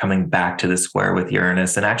then it's coming back to the square with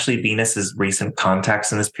Uranus. And actually Venus's recent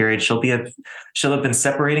contacts in this period, she'll have been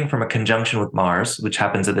separating from a conjunction with Mars, which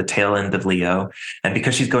happens at the tail end of Leo. And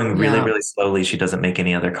because she's going really, really slowly, she doesn't make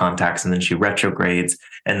any other contacts. And then she retrogrades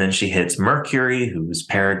and then she hits Mercury, who's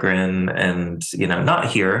peregrine and, not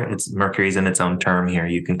here. It's Mercury's in its own term here.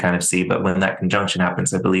 You can kind of see, but when that conjunction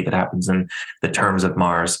happens, I believe it happens in the terms of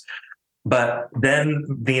Mars. But then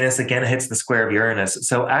Venus again hits the square of Uranus.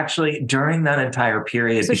 So actually during that entire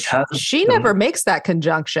period, because she never makes that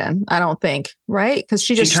conjunction, I don't think, right? Because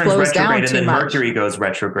she just turns slows down and too then much. Mercury goes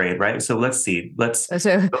retrograde, right? So let's see.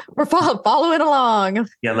 So we're following along.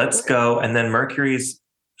 Yeah, let's go. And then Mercury's.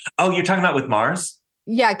 Oh, you're talking about with Mars?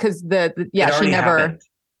 Yeah, because she never. Happened.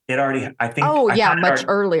 It already. I think. Oh yeah, much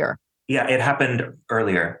earlier. Yeah, it happened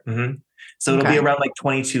earlier. Mm-hmm. So it'll be around like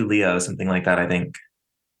 22 Leo, something like that, I think.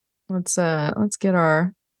 Let's get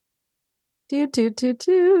our do.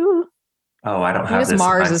 Oh, I don't have this.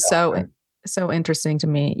 Mars is so interesting to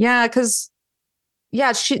me. Yeah, because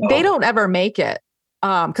they don't ever make it.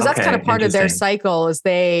 Because that's kind of part of their cycle is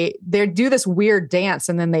they do this weird dance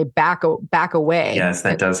and then they back away. Yes,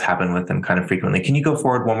 that does happen with them kind of frequently. Can you go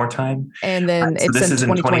forward one more time? And then so this is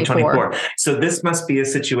in 2024. So this must be a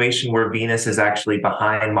situation where Venus is actually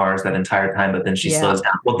behind Mars that entire time, but then she slows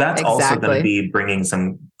down. Well, that's also going to be bringing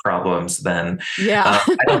some problems then. Yeah.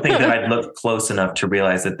 I don't think that I'd looked close enough to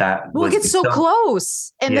realize that well, it gets so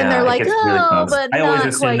close. And then they're like, really but I always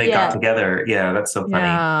assume they got together. Yeah, that's so funny.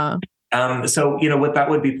 Yeah. So, what that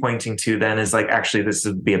would be pointing to then is like, actually, this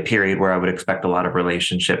would be a period where I would expect a lot of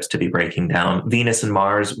relationships to be breaking down. Venus and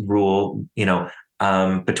Mars rule,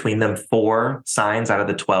 between them 4 signs out of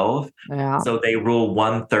the 12. Yeah. So they rule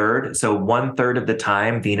 1/3. So 1/3 of the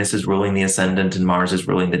time, Venus is ruling the ascendant and Mars is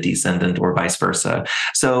ruling the descendant or vice versa.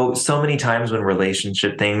 So many times when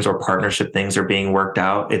relationship things or partnership things are being worked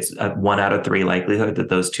out, it's a 1 out of 3 likelihood that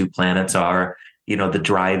those 2 planets are the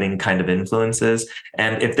driving kind of influences.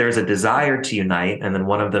 And if there's a desire to unite and then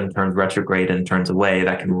one of them turns retrograde and turns away,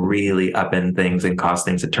 that can really upend things and cause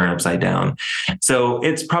things to turn upside down. So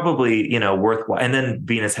it's probably, worthwhile. And then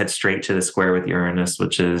Venus heads straight to the square with Uranus,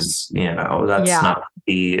 which is, that's not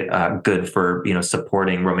be good for,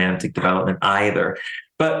 supporting romantic development either.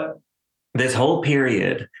 But this whole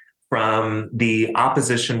period from the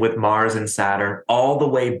opposition with Mars and Saturn all the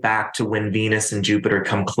way back to when Venus and Jupiter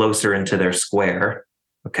come closer into their square.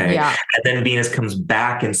 Okay. Yeah. And then Venus comes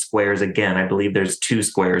back in squares again. I believe there's 2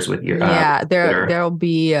 squares with your. There'll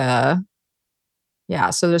be.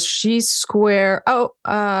 So she's square.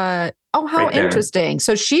 How right interesting.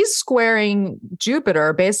 So she's squaring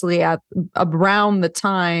Jupiter basically at around the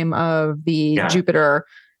time of the Jupiter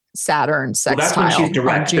Saturn sextile. Well, that's when she's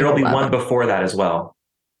direct. There'll be one before that as well.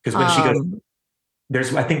 Because when she goes,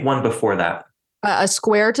 there's, I think, one before that. A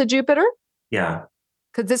square to Jupiter? Yeah.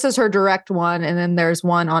 Because this is her direct one. And then there's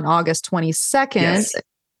one on August 22nd. Yes.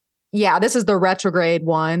 Yeah, this is the retrograde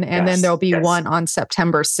one. And then there'll be one on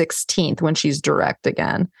September 16th when she's direct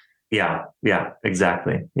again. Yeah,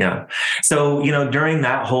 exactly. Yeah. So, during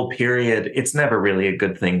that whole period, it's never really a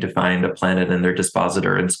good thing to find a planet and their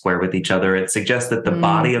dispositor and square with each other. It suggests that the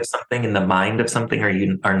body of something and the mind of something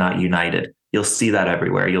are not united. You'll see that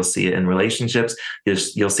everywhere. You'll see it in relationships.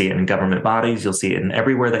 You'll see it in government bodies. You'll see it in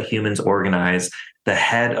everywhere that humans organize. The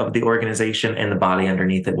head of the organization and the body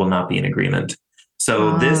underneath it will not be in agreement.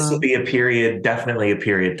 So this will be definitely a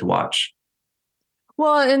period to watch.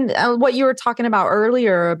 Well, and what you were talking about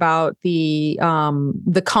earlier about the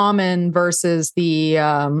common versus the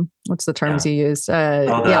what's the terms you used?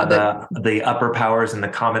 The upper powers and the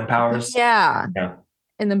common powers. Yeah.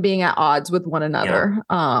 And then being at odds with one another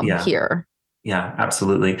here. Yeah,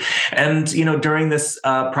 absolutely. And, during this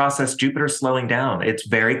process, Jupiter's slowing down. It's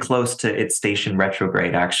very close to its station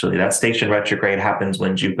retrograde, actually. That station retrograde happens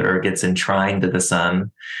when Jupiter gets in trine to the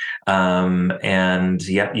sun. And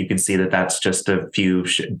yeah, you can see that that's just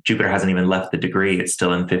Jupiter hasn't even left the degree. It's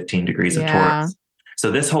still in 15 degrees of Yeah. Taurus. So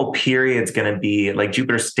this whole period's going to be like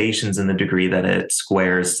Jupiter stations in the degree that it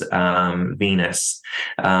squares Venus.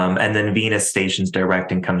 And then Venus stations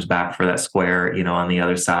direct and comes back for that square, on the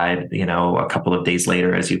other side, a couple of days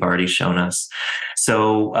later, as you've already shown us.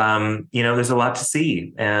 So, there's a lot to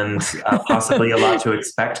see and possibly a lot to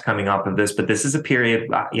expect coming off of this. But this is a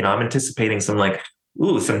period, I'm anticipating some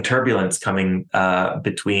turbulence coming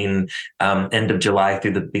between end of July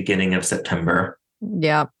through the beginning of September.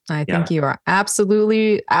 Yeah, I think you are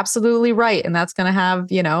absolutely, absolutely right. And that's going to have,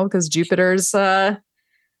 because Jupiter's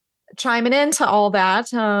chiming into all that.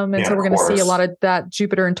 So we're going to see a lot of that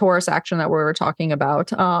Jupiter and Taurus action that we were talking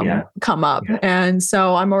about come up. Yeah. And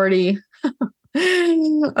so I'm already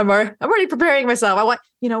preparing myself. I want,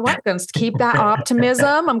 I'm going to keep that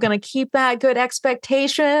optimism. I'm going to keep that good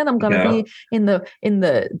expectation. I'm going to be in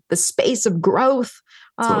the space of growth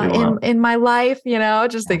in my life,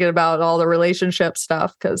 just thinking about all the relationship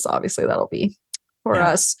stuff, because obviously that'll be for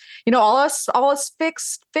us, all us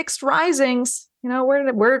fixed risings,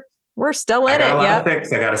 we're still in it. I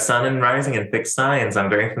got a sun in rising and fixed signs.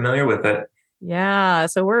 I'm very familiar with it. Yeah.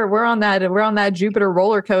 So we're on that Jupiter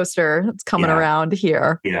roller coaster that's coming around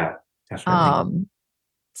here. Yeah, definitely.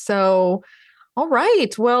 So, all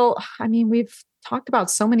right. Well, I mean, we've talked about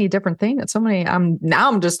so many different things. Now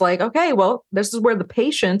I'm just like, okay, well, this is where the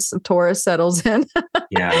patience of Taurus settles in.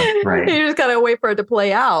 Yeah. Right. You just gotta wait for it to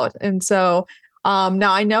play out. And so,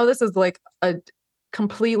 now I know this is like a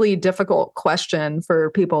completely difficult question for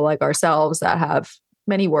people like ourselves that have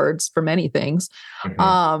many words for many things.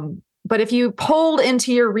 Mm-hmm. But if you pulled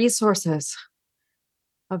into your resources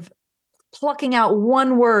of plucking out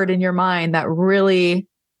one word in your mind that really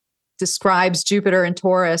describes Jupiter and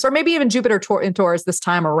Taurus, or maybe even Jupiter and Taurus this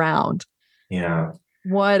time around. Yeah.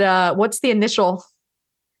 What's the initial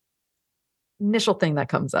thing that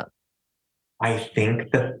comes up? I think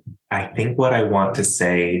what I want to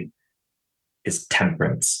say is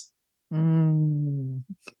temperance. Yeah.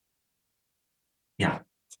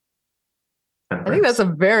 Temperance. I think that's a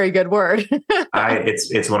very good word.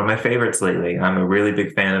 It's one of my favorites lately. I'm a really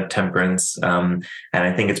big fan of temperance. And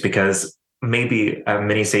I think it's because maybe at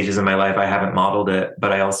many stages in my life, I haven't modeled it,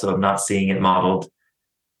 but I also am not seeing it modeled,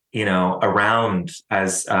 around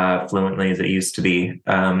as fluently as it used to be.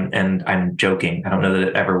 And I'm joking. I don't know that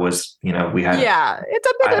it ever was, we had. Yeah, it's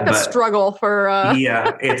a bit of a struggle for.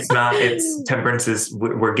 Yeah, it's temperance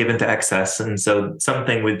we're given to excess. And so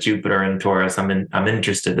something with Jupiter and Taurus, I'm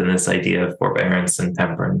interested in this idea of forbearance and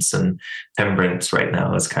temperance right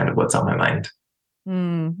now is kind of what's on my mind.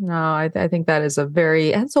 No, I think that is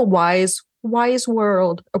that's a wise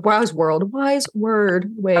word, Wade. Wise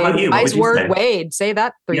word, Wade. Say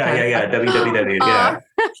that 3 times. Yeah. WWW.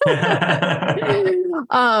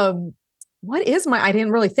 Yeah. What is I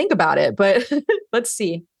didn't really think about it, but let's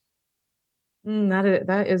see.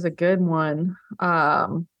 That is a good one.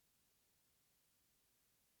 The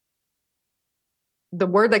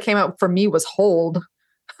word that came out for me was hold.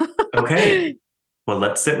 Okay. Well,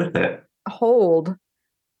 let's sit with it. Hold.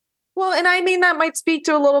 Well, and I mean, that might speak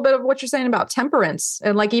to a little bit of what you're saying about temperance,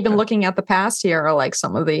 and like even looking at the past here, or like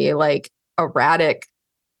some of the like erratic,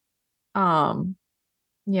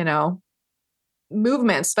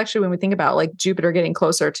 movements, especially when we think about like Jupiter getting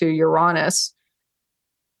closer to Uranus.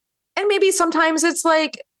 And maybe sometimes it's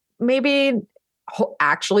like maybe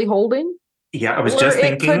actually holding. Yeah, I was just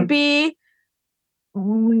thinking. It could be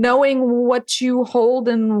knowing what you hold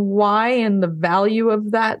and why and the value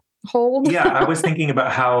of that hold. Yeah, I was thinking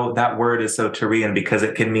about how that word is so Taurian because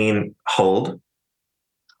it can mean hold.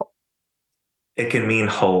 It can mean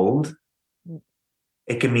hold.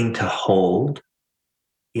 It can mean to hold,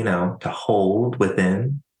 to hold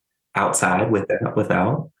within, outside,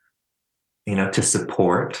 without, to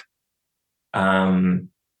support. A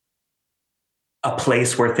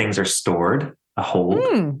place where things are stored, a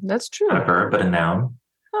hold. That's true. Not a verb, but a noun.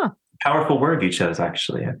 Huh. Powerful word you chose,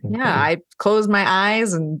 actually. I think. Yeah, I closed my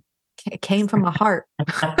eyes and it came from my heart.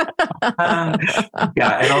 Yeah,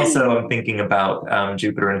 and also I'm thinking about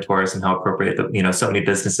Jupiter and Taurus and how appropriate that so many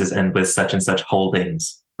businesses end with such and such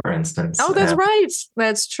holdings, for instance. Oh, that's right.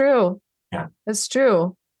 That's true. Yeah, that's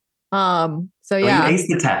true. So yeah, you aced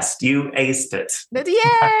the test. You aced it.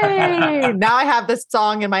 Yay! Now I have this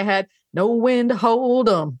song in my head. No wind hold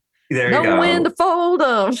 'em. There you know when to go. fold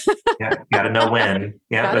them. Yeah, got to know when.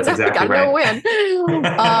 Yeah, that's exactly gotta right. know when.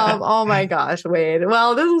 Oh my gosh, Wade.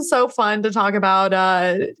 Well, this is so fun to talk about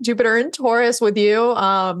Jupiter and Taurus with you.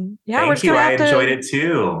 Yeah, we're Thank just you. gonna I have enjoyed to it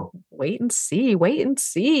too. wait and see. Wait and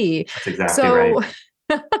see. That's exactly right.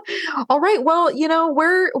 So, all right. Well,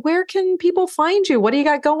 where can people find you? What do you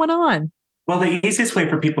got going on? Well, the easiest way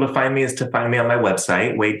for people to find me is to find me on my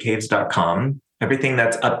website, wadecaves.com. Everything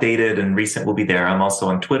that's updated and recent will be there. I'm also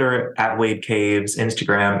on Twitter at Wade Caves,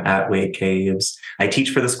 Instagram at Wade Caves. I teach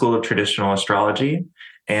for the School of Traditional Astrology.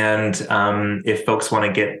 And if folks want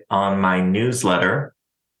to get on my newsletter,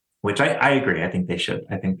 which I agree. I think they should.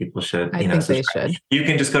 I think people should, I think they subscribe. should. You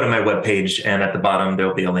can just go to my webpage, and at the bottom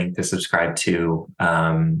there'll be a link to subscribe to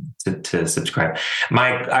subscribe.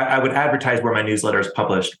 I would advertise where my newsletter is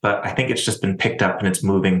published, but I think it's just been picked up and it's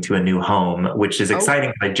moving to a new home, which is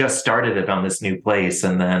exciting. I just started it on this new place,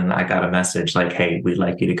 and then I got a message like, "Hey, we'd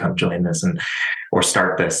like you to come join this or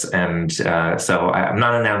start this." And so I'm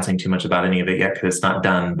not announcing too much about any of it yet because it's not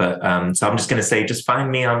done. But so I'm just going to say, just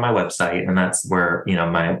find me on my website, and that's where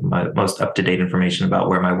my most up-to-date information about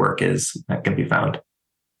where my work is that can be found.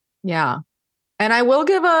 Yeah. And I will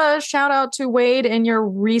give a shout out to Wade in your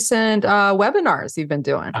recent webinars you've been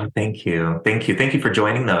doing. Oh, thank you. Thank you. Thank you for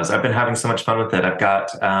joining those. I've been having so much fun with it. I've got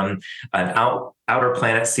an outer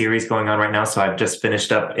planet series going on right now. So I've just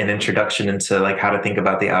finished up an introduction into like how to think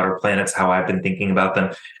about the outer planets, how I've been thinking about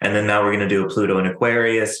them. And then now we're going to do a Pluto and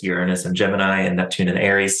Aquarius, Uranus and Gemini, and Neptune and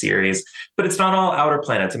Aries series. But it's not all outer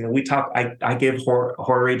planets. I mean, I give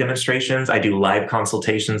horary demonstrations. I do live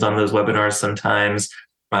consultations on those webinars sometimes.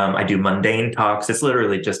 I do mundane talks. It's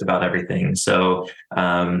literally just about everything. So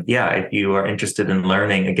if you are interested in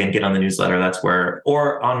learning, again, get on the newsletter. That's where,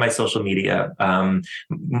 or on my social media.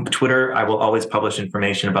 Twitter, I will always publish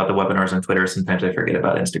information about the webinars on Twitter. Sometimes I forget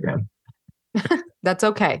about Instagram. That's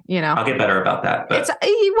okay. I'll get better about that. But. It's and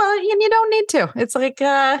you don't need to. It's like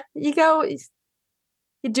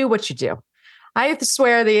you do what you do. I have to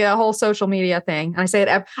swear the whole social media thing. And I say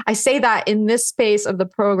it. I say that in this space of the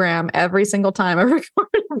program every single time I record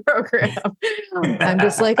a program. I'm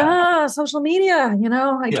just like, social media.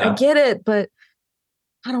 I get it, but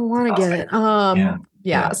I don't want to get it.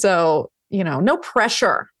 So no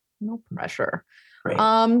pressure. No pressure.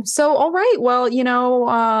 Right. So all right. Well,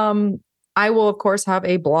 I will, of course, have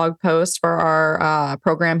a blog post for our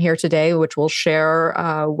program here today, which will share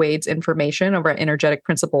Wade's information over at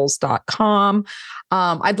energeticprinciples.com.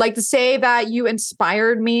 I'd like to say that you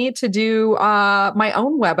inspired me to do my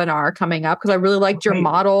own webinar coming up because I really liked your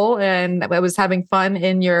model and I was having fun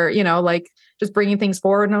in your, just bringing things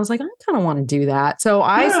forward. And I was like, I kind of want to do that. So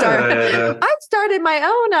I started my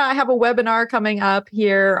own. I have a webinar coming up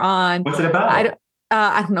here on. What's it about?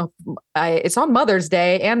 I don't know. It's on Mother's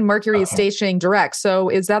Day and Mercury is stationing direct. So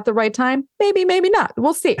is that the right time? Maybe, maybe not.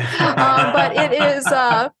 We'll see. But it is,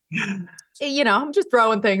 I'm just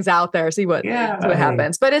throwing things out there, see what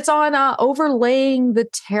happens. But it's on overlaying the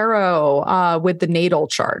tarot with the natal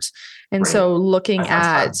chart. And so looking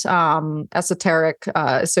at esoteric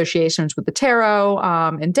associations with the tarot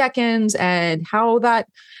and decans and how that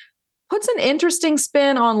puts an interesting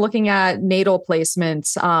spin on looking at natal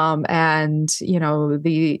placements and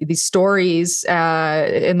the stories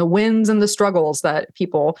and the wins and the struggles that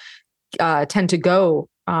people tend to go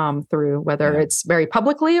through, whether it's very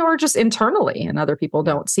publicly or just internally, and other people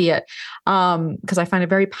don't see it. Because I find it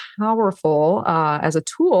very powerful as a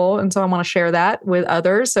tool, and so I want to share that with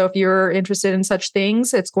others. So if you're interested in such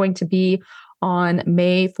things, it's going to be on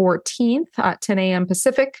May 14th at 10 a.m.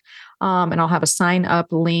 Pacific. And I'll have a sign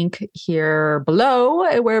up link here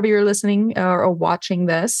below wherever you're listening or watching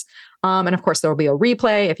this. And of course, there will be a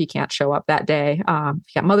replay if you can't show up that day. If you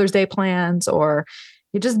got Mother's Day plans or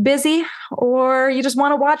you're just busy or you just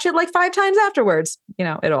want to watch it like 5 times afterwards,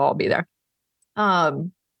 it'll all be there.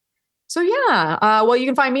 Well, you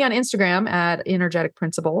can find me on Instagram at Energetic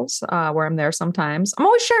Principles, where I'm there sometimes. I'm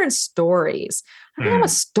always sharing stories. I think I'm a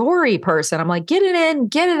story person. I'm like, get it in,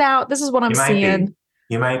 get it out. This is what I'm seeing.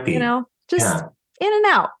 You might be. Just in and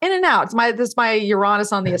out, in and out. This is my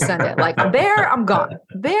Uranus on the ascendant. Like there, I'm gone.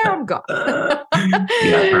 There, I'm gone.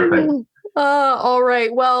 Perfect. All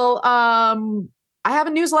right. Well, I have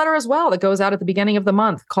a newsletter as well that goes out at the beginning of the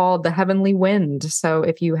month called The Heavenly Wind. So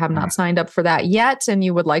if you have not signed up for that yet and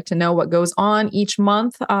you would like to know what goes on each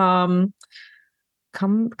month, come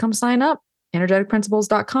sign up,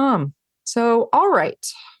 energeticprinciples.com. So, all right.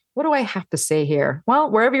 What do I have to say here?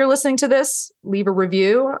 Well, wherever you're listening to this, leave a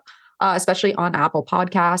review, especially on Apple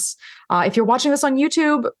Podcasts. If you're watching this on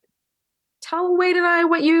YouTube, tell Wade and I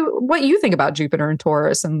what you think about Jupiter and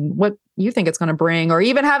Taurus and what you think it's going to bring, or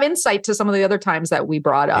even have insight to some of the other times that we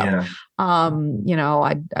brought up. Yeah.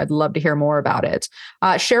 I'd love to hear more about it.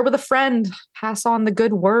 Share with a friend, pass on the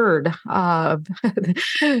good word of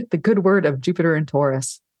the good word of Jupiter and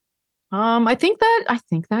Taurus. I think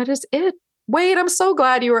that is it. Wade, I'm so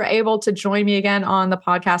glad you were able to join me again on the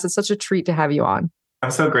podcast. It's such a treat to have you on.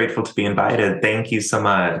 I'm so grateful to be invited. Thank you so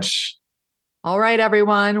much. All right,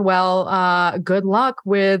 everyone. Well, good luck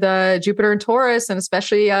with Jupiter and Taurus, and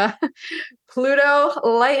especially Pluto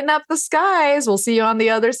lighten up the skies. We'll see you on the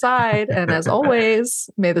other side. And as always,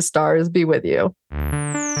 may the stars be with you.